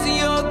way, losing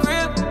your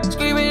grip.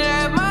 Screaming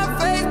at my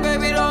face,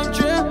 baby, don't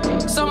trip.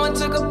 Someone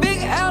took a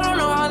big L, don't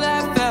know how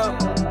that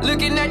felt.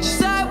 Looking at you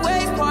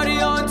sideways, party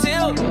on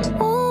tilt.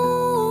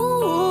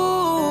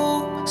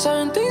 Ooh,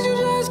 certain things you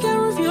just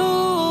can't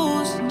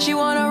refuse. She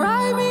wanna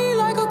ride me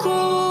like a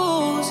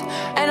cruise,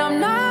 and I'm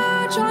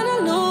not trying to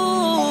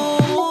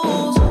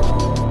lose.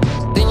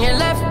 Then you're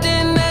left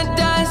in the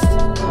dust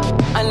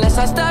unless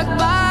I stuck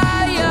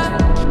by you.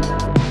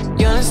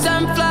 You're the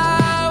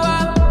sunflower.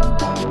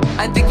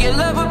 I think your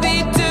love would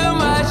be too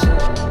much,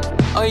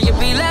 or you'd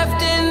be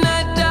left in the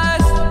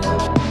dust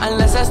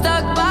unless I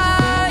stuck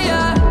by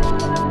you.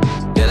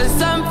 You're the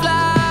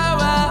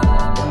sunflower.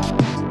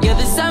 You're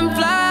the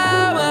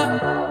sunflower.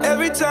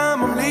 Every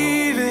time I'm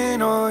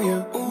leaving on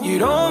you, you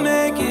don't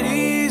make it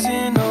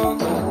easy, no.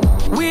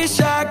 Wish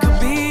I could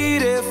be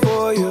there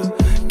for you.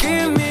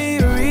 Give me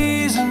a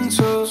reason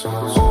to.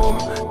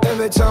 Oh,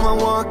 every time I'm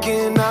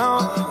walking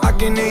out, I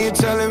can hear you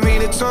telling me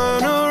to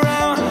turn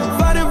around.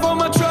 Fighting for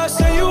my trust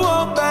and you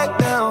won't back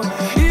down.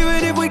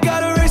 Even if we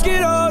gotta risk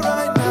it all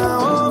right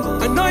now.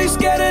 I know you're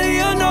scared of the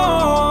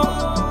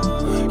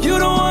unknown. You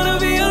don't wanna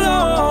be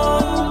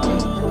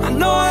alone. I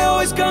know I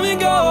always come and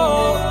go,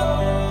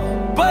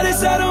 but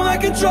it's out of my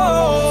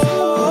control.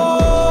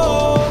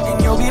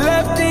 And you'll be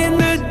left in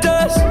the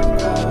dust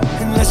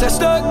unless I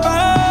stuck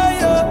by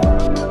you.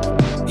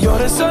 You're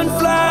the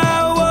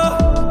sunflower.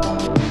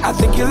 I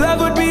think your love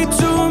would be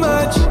too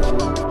much,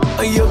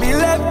 or you'll be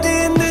left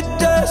in the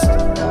dust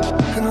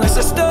unless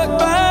I stuck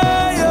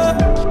by you.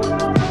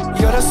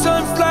 You're the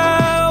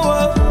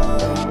sunflower.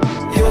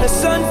 You're the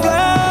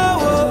sunflower.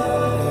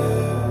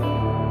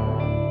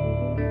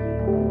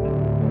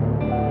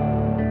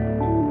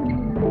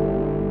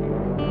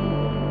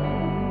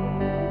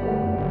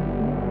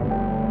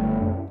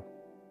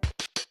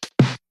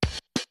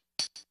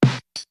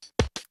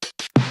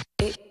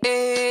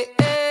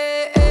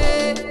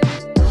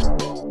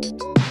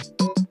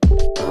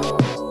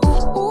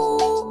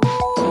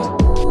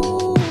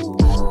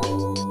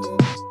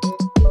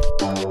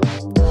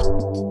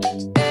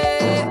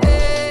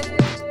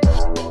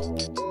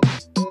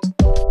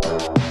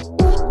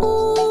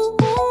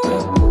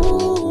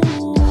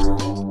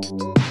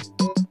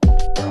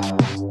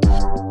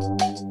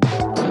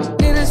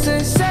 Needless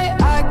to say,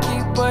 I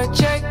keep a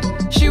check.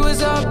 She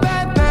was a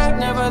bad, bad,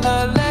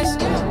 nevertheless.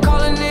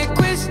 Calling it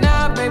quits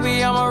now,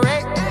 baby, I'm a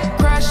wreck.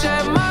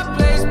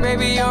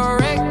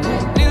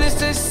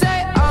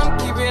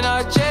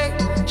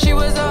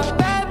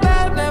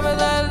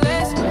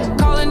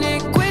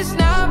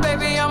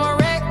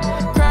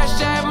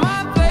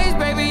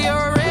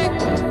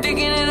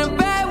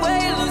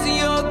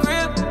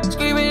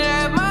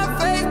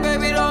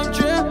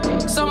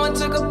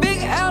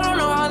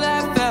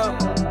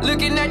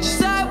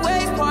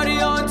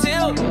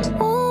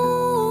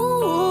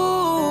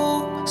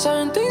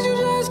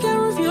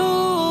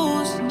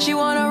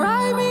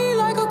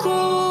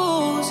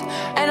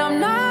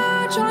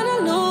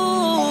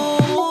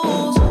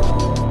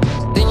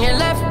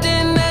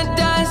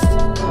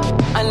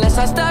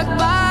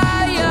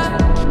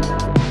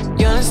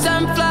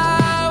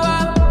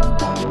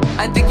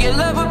 I think your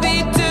love would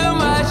be too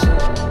much,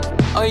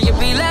 or you'd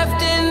be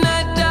left in the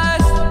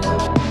dust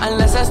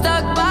unless I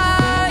stuck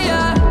by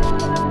you.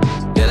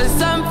 You're the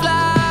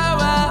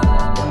sunflower,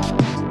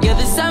 you're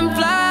the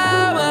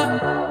sunflower.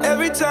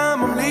 Every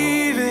time I'm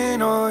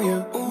leaving on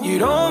you, you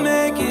don't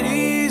make it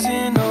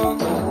easy, no.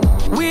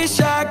 Wish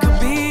I could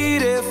be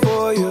there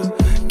for you,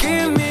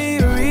 give me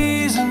a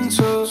reason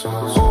to.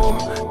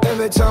 Oh,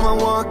 every time I'm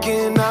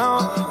walking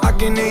out, I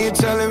can hear you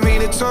telling me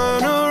to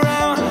turn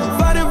around.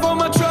 Fighting for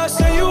my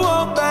trust and you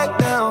won't back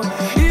down.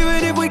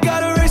 Even if we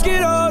gotta risk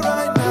it all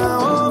right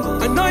now.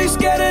 I know you're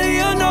scared of the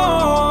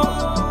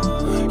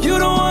unknown, you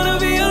don't wanna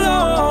be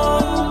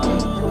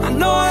alone. I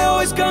know I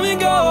always come and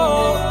go,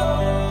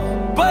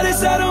 but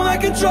it's out of my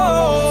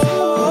control.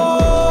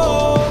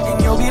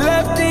 And you'll be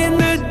left in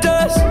the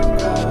dust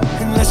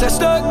unless I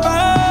stuck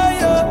by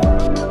you.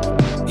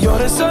 You're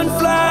the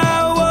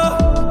sunflower,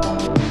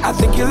 I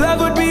think your love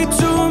would be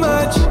too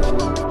much,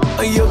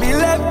 or you'll be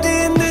left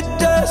in the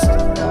dust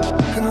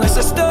unless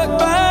I stuck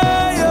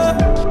by you.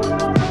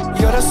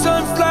 You're the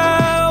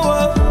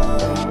sunflower,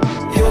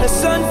 you're the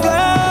sunflower.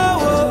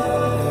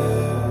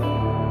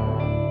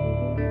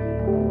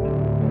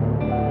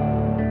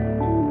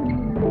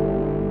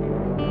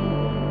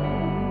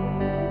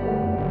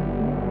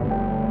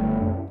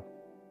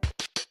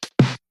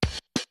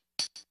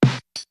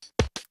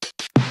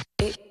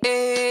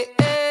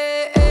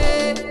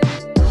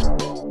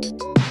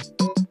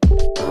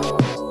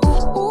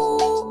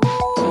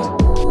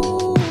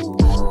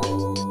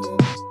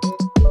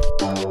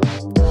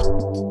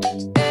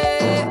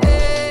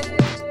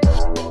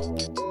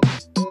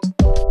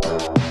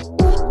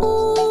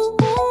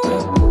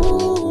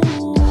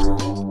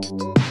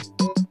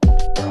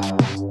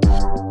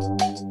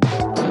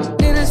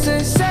 Needless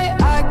to say,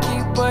 I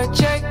keep a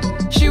check.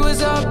 She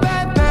was a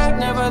bad, bad,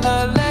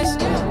 nevertheless.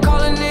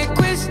 Calling it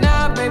quits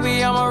now,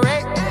 baby, I'm a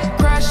wreck.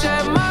 Crash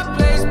at my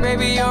place,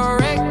 baby, you're a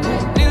wreck.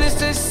 Needless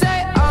to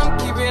say, I'm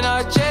keeping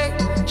a check.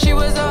 She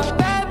was a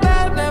bad,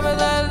 bad,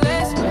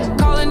 nevertheless.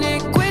 Calling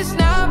it quits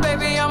now,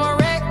 baby, I'm a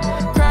wreck.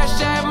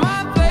 Crash at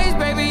my place,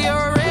 baby,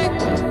 you're a wreck.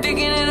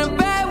 Thinking in a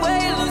bad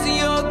way, losing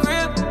your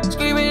grip.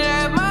 Screaming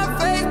at my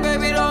face,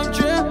 baby, don't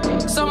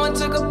trip. Someone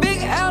took a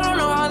big L, don't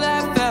know how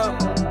that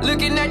felt.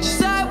 Looking at you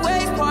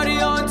sideways, party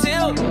on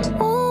tilt.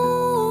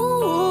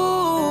 Ooh,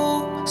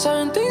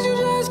 certain things you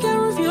just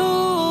can't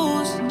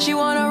refuse. She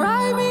wanna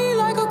ride me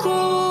like a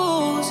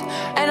cruise,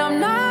 and I'm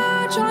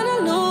not trying to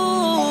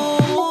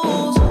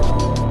lose.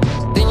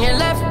 Then you're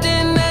left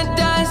in the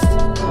dust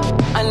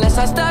unless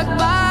I stuck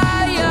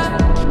by you.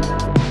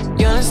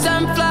 You're the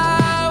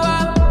sunflower,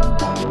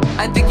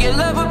 I think your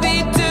love would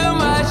be too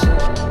much,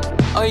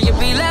 or you'd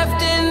be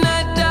left in the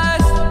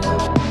dust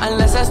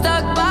unless I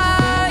stuck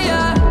by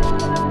you.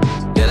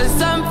 You're the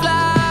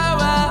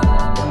sunflower,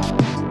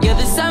 you're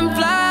the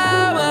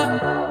sunflower.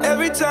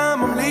 Every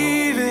time I'm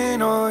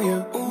leaving on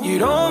you, you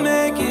don't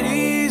make it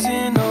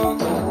easy, no.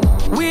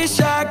 Wish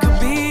I could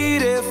be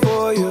there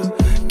for you,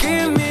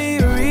 give me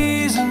a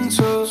reason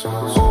to.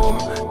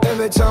 Oh,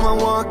 every time I'm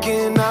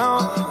walking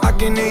out, I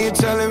can hear you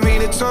telling me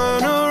to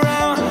turn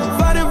around.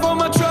 Fighting for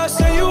my trust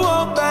and you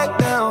won't back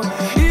down.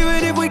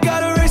 Even if we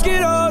gotta risk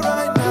it all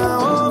right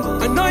now.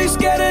 I know you're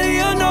scared of the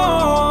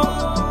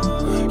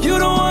unknown, you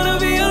don't wanna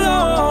be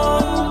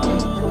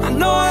alone. I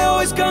know I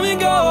always come and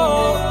go,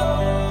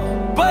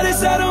 but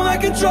it's out of my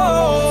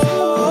control.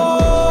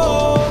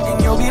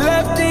 And you'll be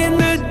left in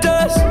the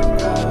dust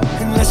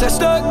unless I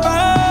stuck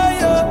by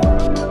you.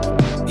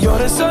 You're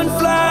the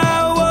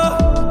sunflower,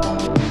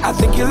 I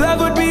think your love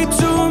would be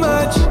too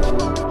much,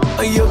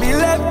 or you'll be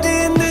left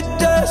in the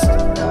dust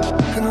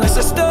unless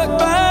I stuck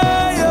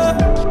by you.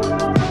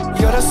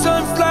 You're the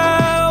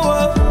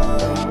sunflower,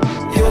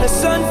 you're the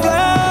sunflower.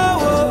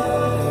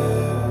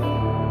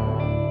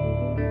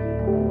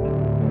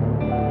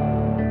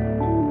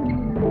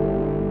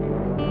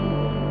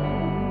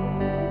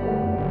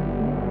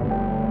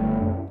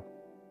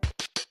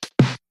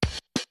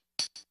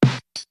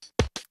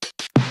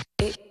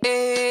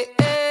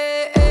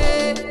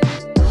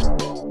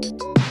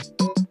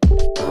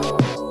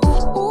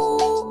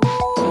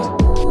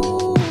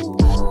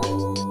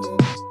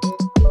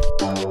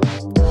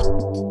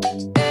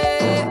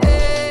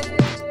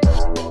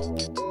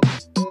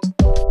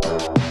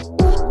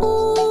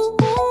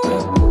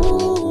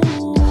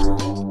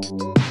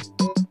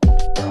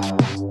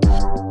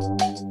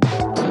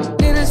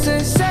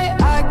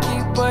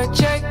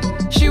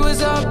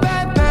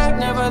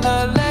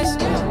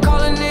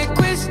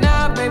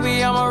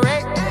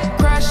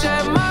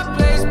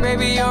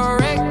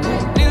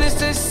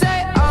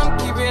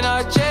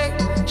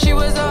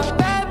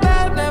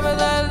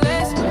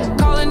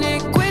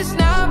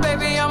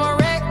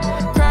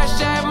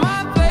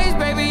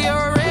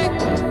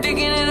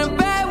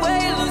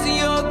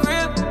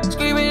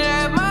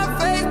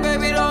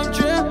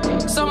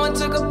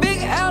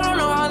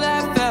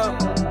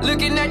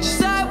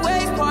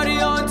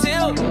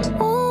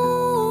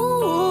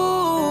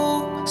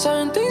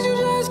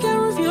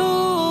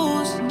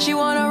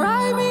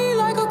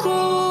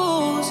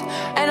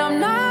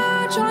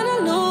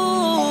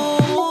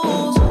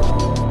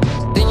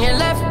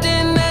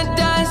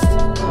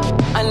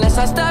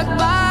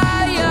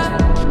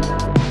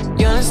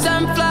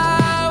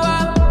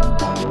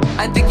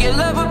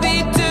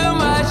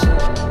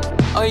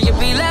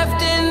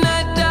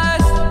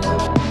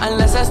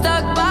 unless I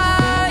stuck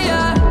by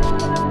ya.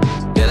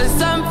 You're the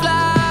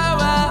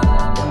sunflower,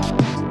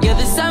 you're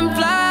the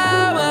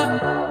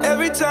sunflower.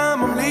 Every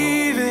time I'm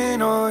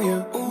leaving on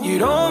you, you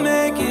don't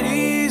make it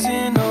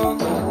easy, no.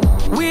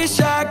 Wish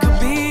I could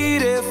be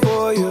there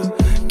for you,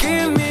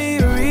 give me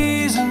a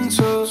reason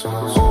to.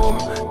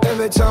 Oh,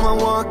 every time I'm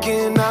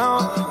walking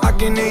out, I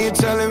can hear you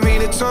telling me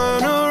to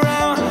turn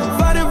around.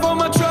 Fighting for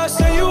my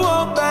trust and you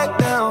won't back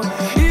down.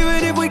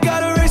 Even if we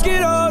gotta risk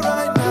it all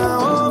right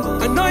now.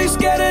 I know you're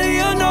scared of the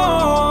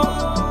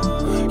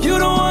unknown, you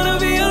don't wanna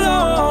be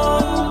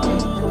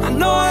alone. I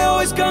know I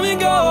always come and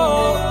go,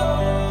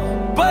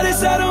 but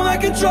it's out of my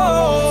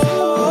control.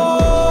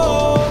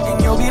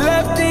 And you'll be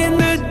left in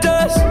the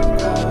dust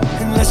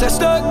unless I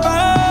stuck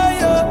by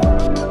you.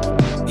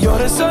 You're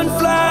the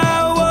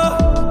sunflower,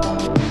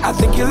 I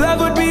think your love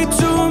would be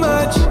too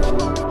much.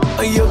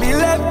 Or you'll be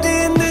left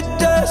in the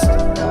dust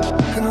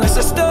unless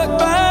I stuck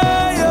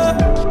by you.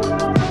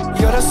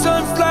 You're the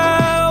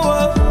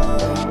sunflower,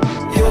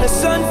 you're the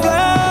sunflower.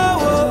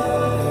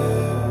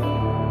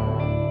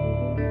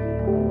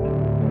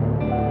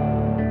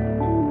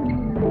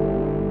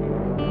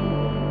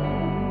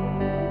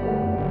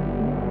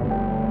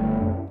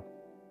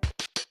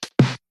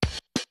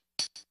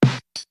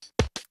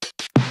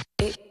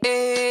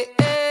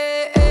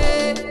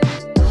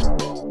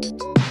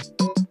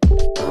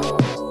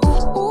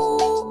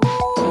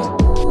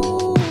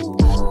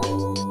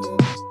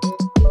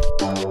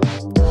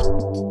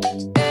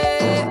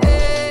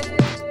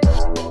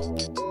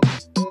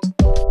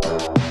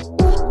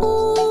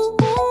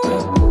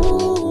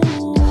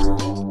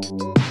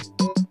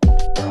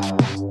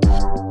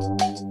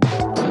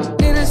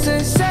 Needless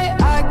to say,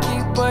 I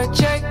keep a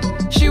check.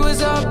 She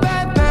was a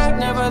bad, bad,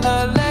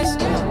 nevertheless.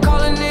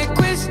 Calling it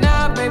quits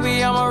now,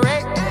 baby, I'm a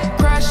wreck.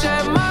 Crash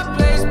at my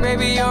place,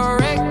 baby, you're a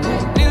wreck.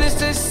 Needless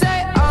to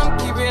say, I'm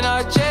keeping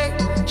a check.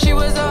 She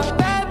was a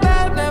bad,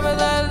 bad,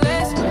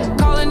 nevertheless.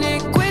 Calling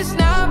it quits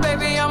now,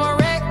 baby, I'm a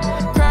wreck.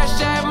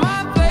 Crash at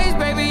my place,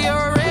 baby,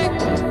 you're a wreck.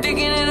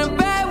 Thinking in a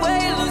bad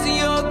way, losing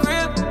your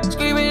grip.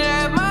 Screaming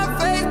at my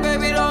face,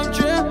 baby, don't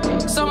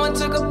trip. Someone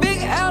took a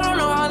big L, don't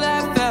know how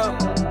that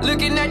felt.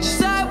 Looking at you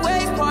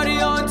sideways, party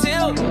on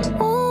tilt.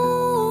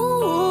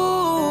 Ooh,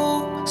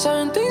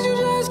 certain things you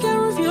just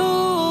can't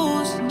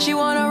refuse. She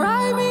wanna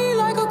ride me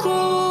like a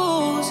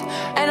cruise,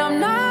 and I'm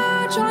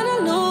not trying to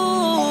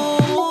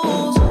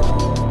lose.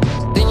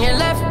 Then you're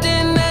left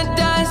in the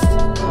dust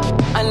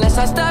unless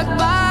I stuck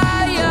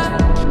by ya.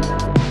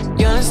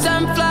 You're the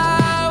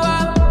sunflower,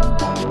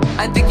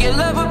 I think your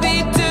love would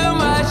be too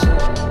much.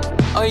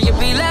 Or you'd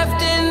be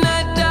left in the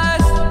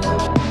dust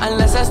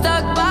unless I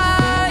stuck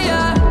by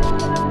ya.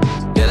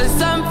 You're the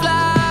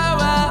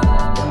sunflower,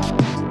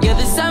 you're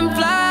the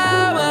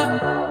sunflower.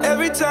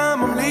 Every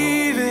time I'm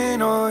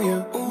leaving on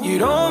you, you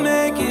don't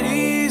make it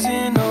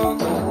easy, no.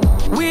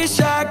 Wish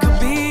I could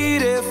be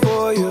there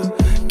for you,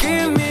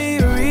 give me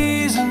a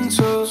reason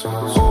to.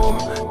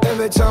 Oh,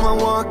 every time I'm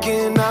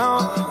walking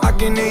out, I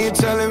can hear you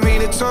telling me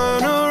to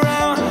turn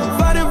around.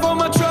 Fighting for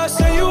my trust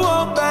and you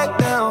won't back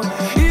down.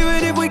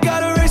 Even if we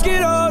gotta risk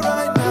it all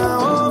right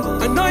now.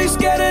 I know you're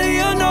scared of the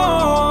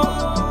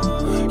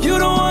unknown, you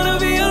don't wanna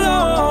be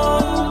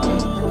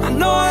alone. I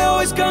know I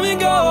always come and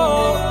go,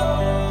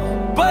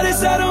 but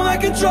it's out of my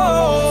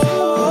control.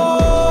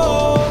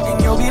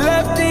 And you'll be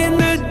left in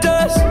the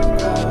dust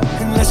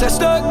unless I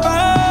stuck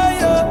by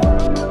you.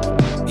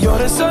 You're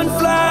the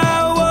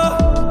sunflower,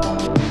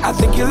 I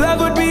think your love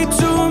would be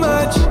too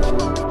much.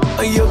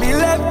 Or you'll be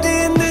left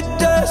in the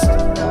dust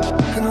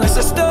unless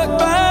I stuck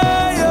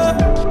by you.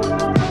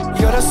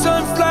 You're the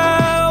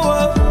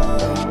sunflower,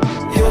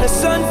 you're the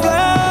sunflower.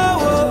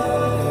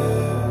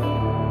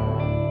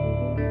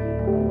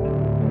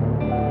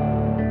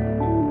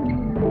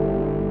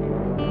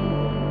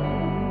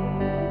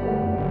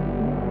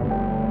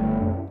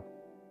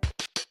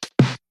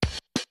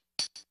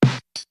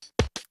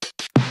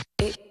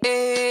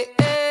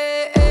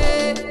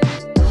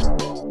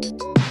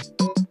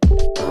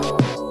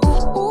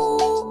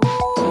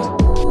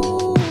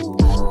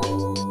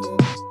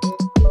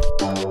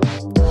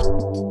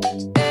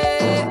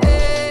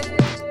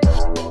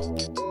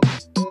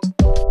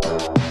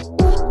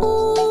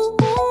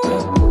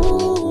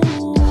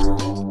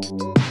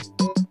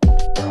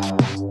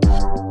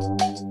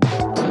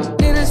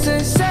 Needless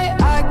to say,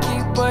 I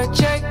keep a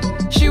check.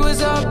 She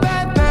was a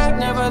bad, bad,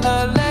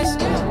 nevertheless.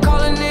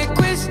 Calling it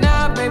quits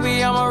now,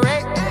 baby, I'm a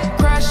wreck.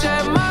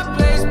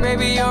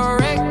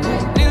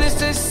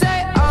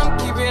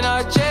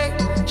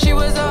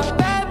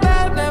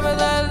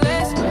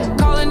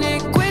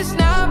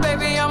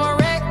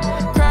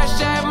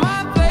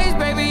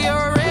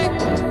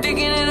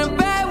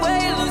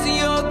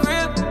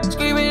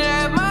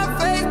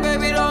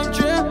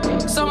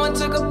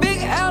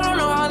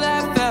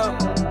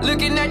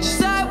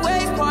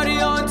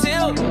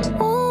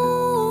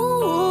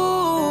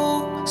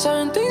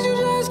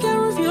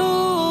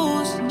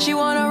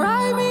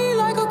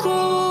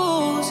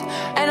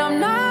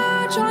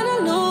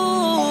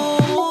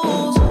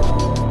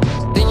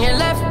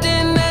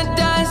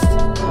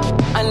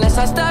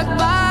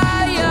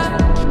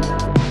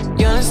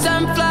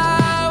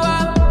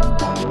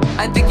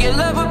 I think your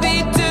love would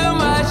be too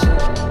much,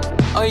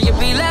 or you'd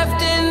be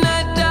left in the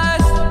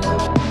dust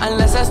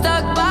unless I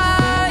stuck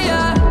by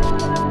you.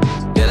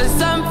 You're the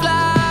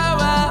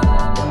sunflower,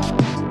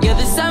 you're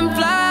the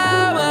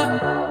sunflower.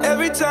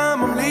 Every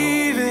time I'm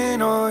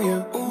leaving on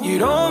you, you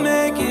don't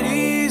make it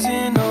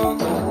easy, no.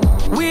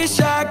 Wish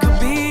I could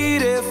be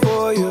there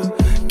for you,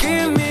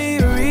 give me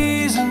a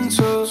reason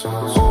to.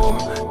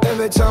 Oh,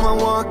 every time I'm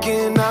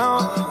walking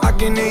out, I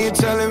can hear you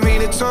telling me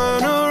to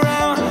turn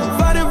around.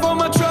 Fighting for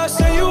my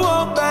trust and you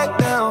won't back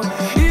down.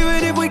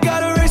 Even if we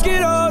gotta risk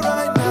it all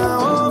right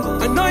now.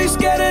 I know you're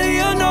scared of the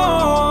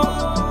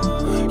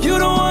unknown, you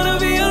don't wanna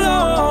be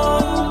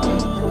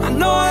alone. I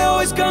know I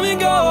always come and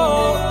go,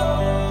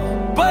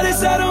 but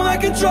it's out of my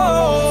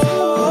control.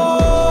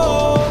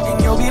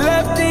 And you'll be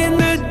left in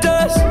the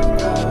dust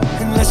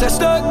unless I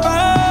stuck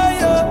by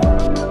you.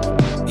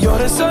 You're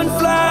the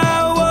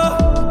sunflower,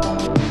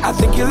 I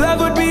think your love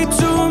would be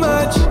too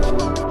much,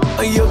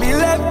 or you'll be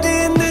left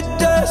in the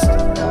dust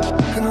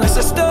unless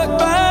I stuck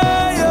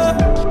by you.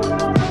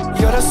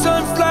 You're the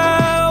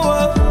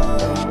sunflower,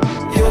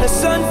 you're the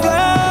sunflower.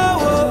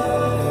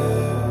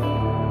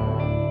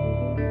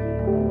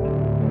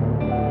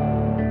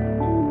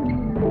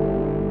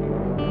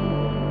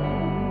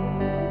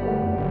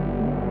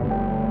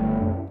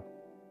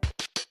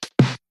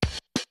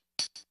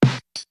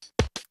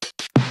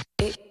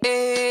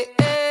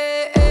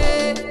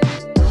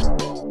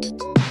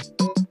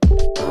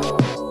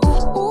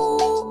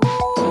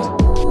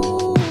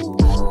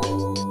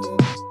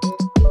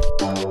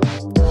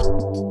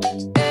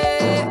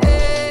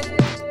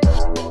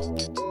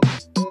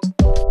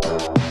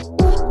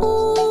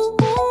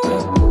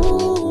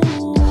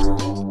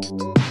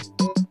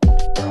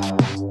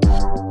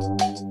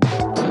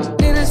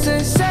 Needless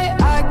to say,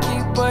 I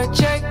keep a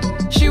check.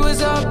 She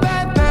was a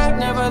bad bird,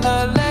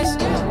 nevertheless.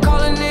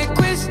 Calling it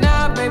quits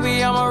now,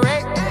 baby, I'm a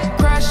wreck.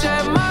 Crash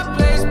at my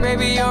place,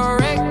 baby, you're a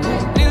wreck.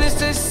 Needless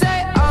to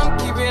say, I'm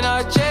keeping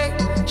a check.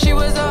 She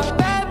was a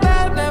bad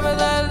bird,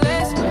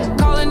 nevertheless.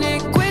 Calling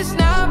it quits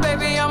now,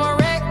 baby, I'm a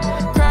wreck.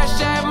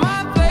 Crash at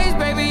my place,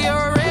 baby,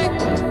 you're a wreck.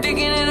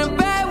 Thinking in a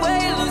bad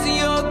way, losing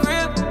your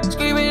grip.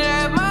 Screaming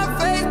at my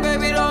face,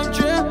 baby, don't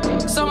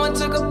trip. Someone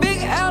took a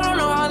big L, don't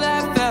know how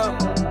that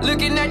felt.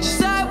 Looking at you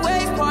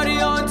sideways, party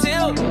on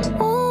tilt.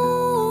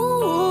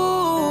 Ooh,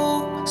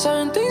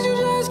 certain things you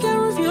just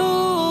can't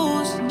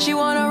refuse. She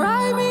wanna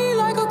ride me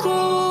like a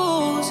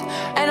cruise,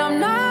 and I'm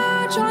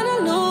not trying to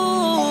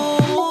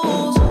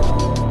lose.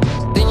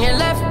 Then you're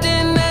left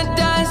in the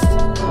dust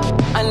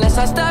unless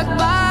I stuck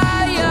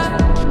by you.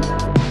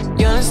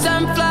 You're the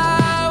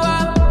sunflower,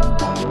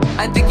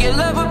 I think your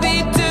love would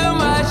be too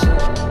much,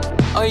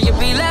 or you'd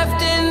be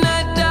left in the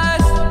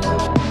dust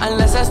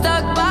unless I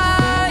stuck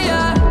by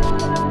you.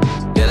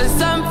 You're the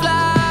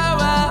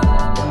sunflower,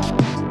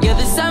 you're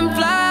the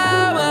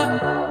sunflower.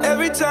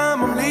 Every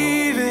time I'm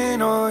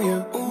leaving on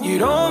you, you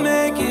don't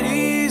make it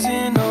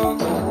easy, no.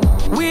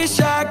 Wish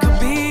I could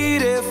be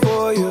there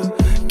for you,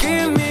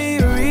 give me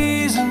a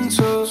reason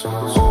to.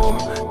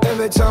 Oh,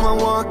 every time I'm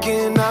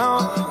walking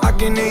out, I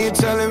can hear you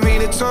telling me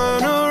to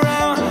turn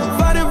around.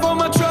 Fighting for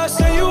my trust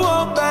and you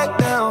won't back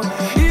down.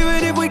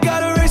 Even if we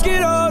gotta risk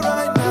it all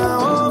right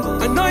now.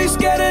 I know you're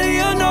scared of the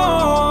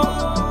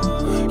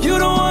unknown, you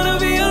don't wanna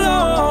be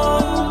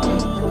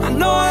alone. I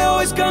know I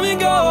always come and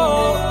go,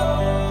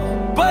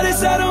 but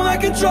it's out of my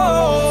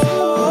control.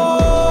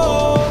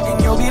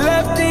 And you'll be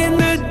left in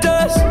the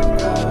dust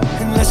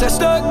unless I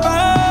stuck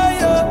by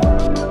you.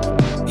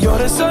 You're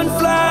the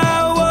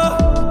sunflower,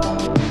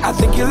 I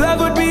think your love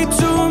would be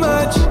too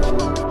much,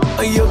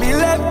 or you'll be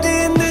left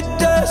in the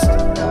dust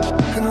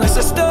unless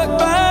I stuck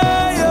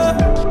by you.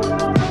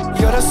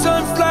 You're the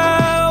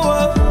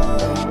sunflower,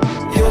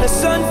 you're the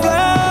sunflower.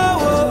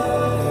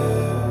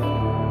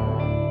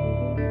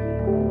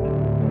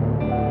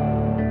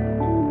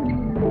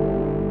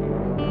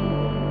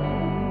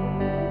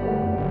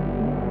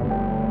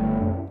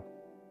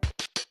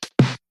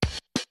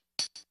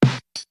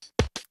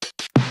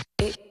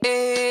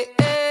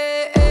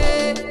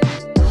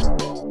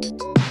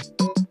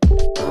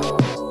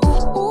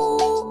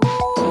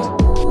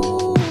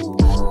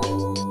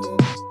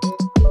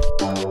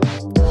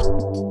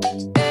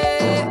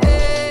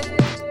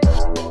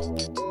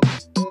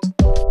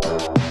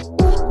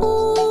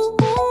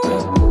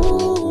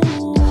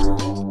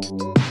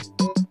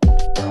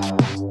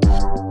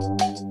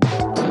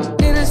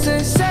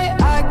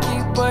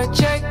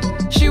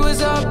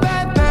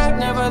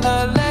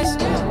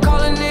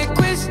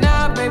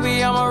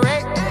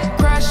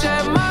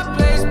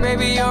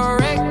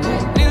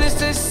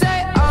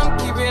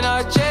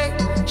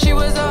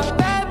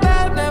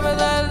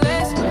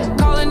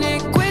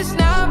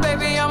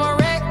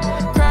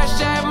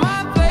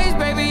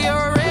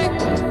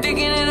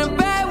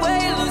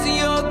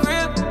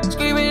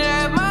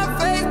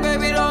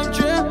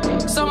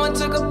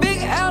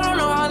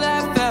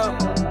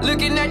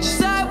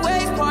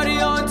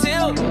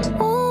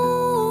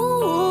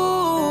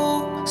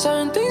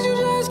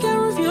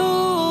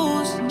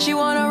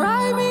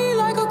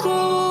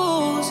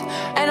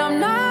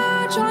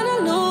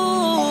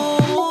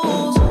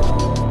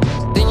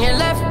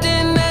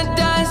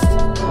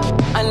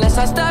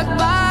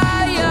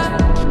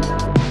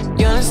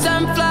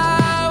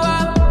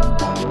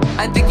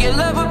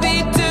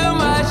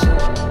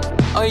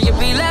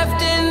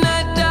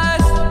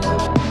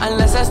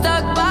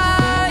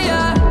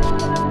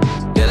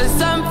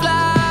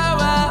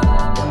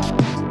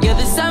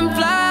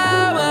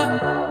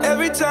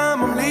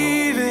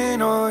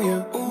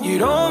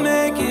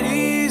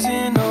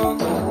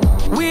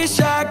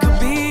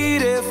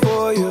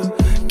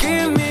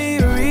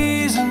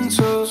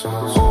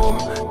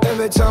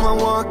 time I'm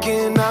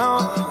walking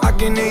out, I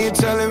can hear you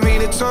telling me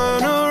to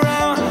turn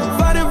around.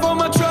 Fighting for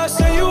my trust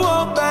and you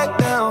won't back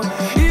down.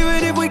 Even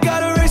if we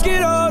gotta risk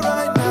it all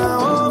right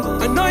now.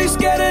 I know you're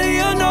scared of the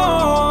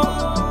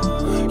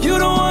unknown. You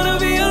don't wanna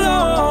be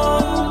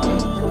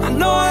alone. I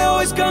know I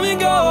always come and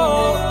go,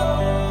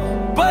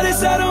 but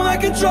it's out of my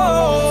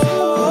control.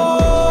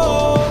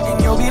 And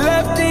you'll be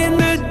left in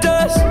the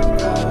dust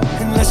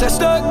unless I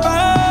stuck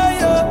by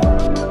you.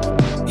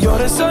 You're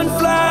the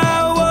sunflower.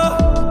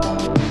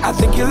 I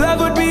think your love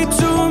would be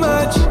too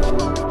much,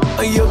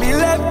 or you'll be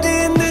left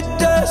in the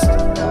dust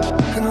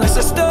unless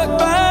I stuck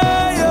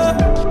by you.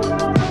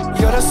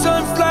 You're the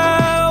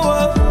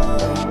sunflower.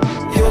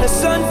 You're the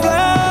sunflower.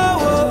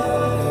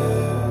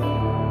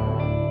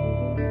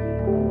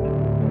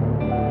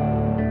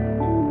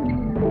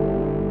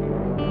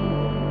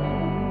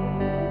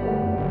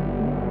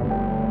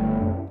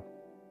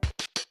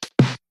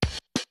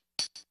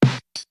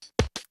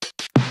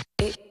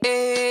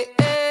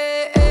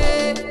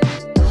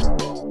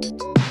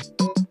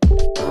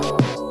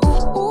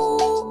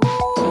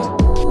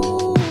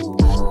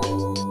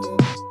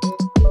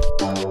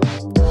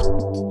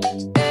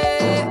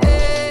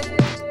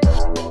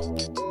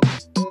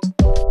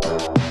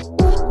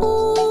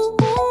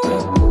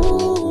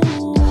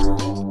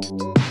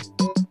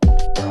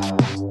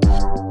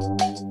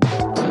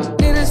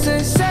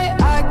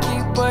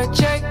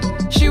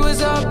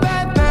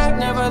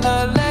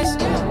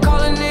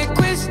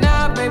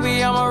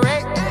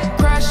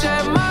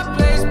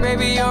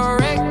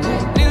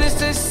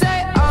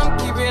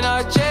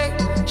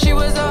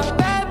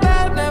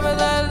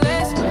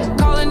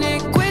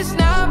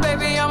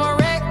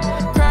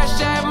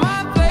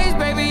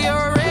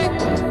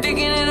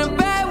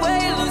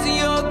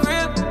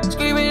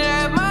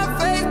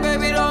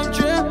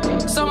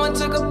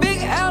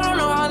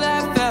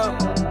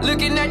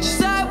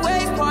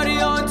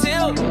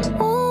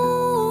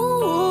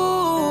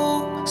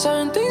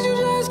 Certain things you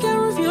just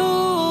can't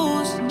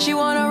refuse. She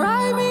wanna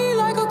ride me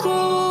like a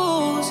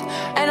cruise,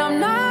 and I'm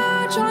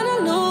not trying to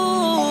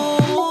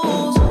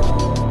lose.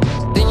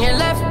 Then you're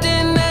left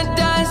in the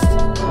dust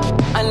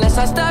unless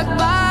I stuck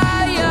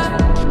by you.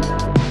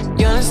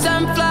 You're a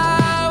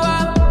sunflower.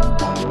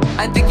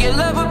 I think your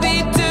love would be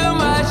too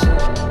much,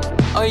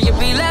 or you'd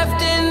be left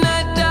in the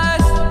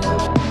dust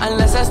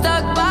unless I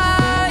stuck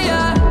by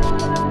you.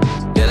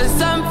 You're the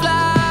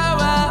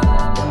sunflower.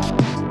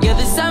 You're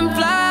the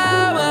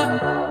sunflower.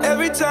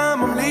 Every time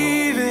I'm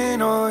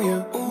leaving on you,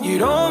 you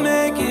don't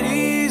make it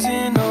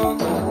easy, no.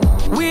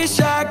 Wish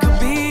I could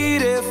be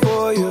there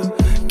for you.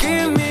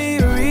 Give me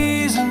a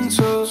reason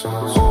to.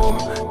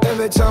 Oh,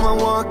 every time I'm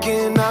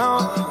walking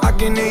out, I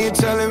can hear you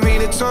telling me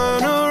to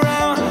turn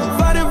around.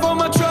 Fighting for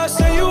my trust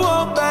and you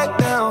won't back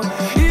down.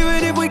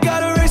 Even if we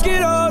gotta risk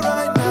it all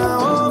right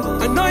now.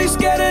 I know you're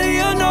scared of the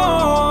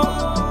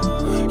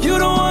unknown. You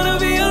don't wanna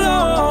be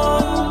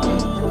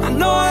alone. I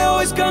know I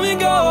always come and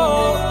go,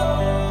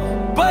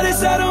 but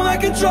it's out of my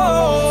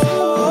control.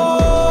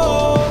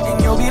 And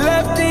you'll be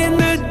left in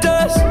the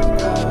dust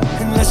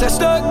unless I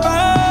stuck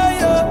by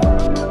you.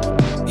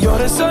 You're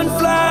the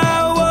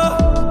sunflower.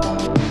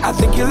 I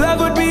think your love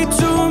would be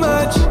too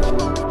much,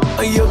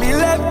 or you'll be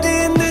left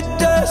in the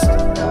dust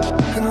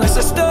unless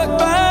I stuck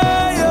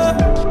by you.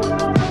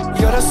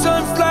 You're the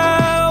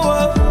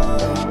sunflower.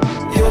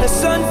 You're the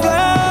sunflower.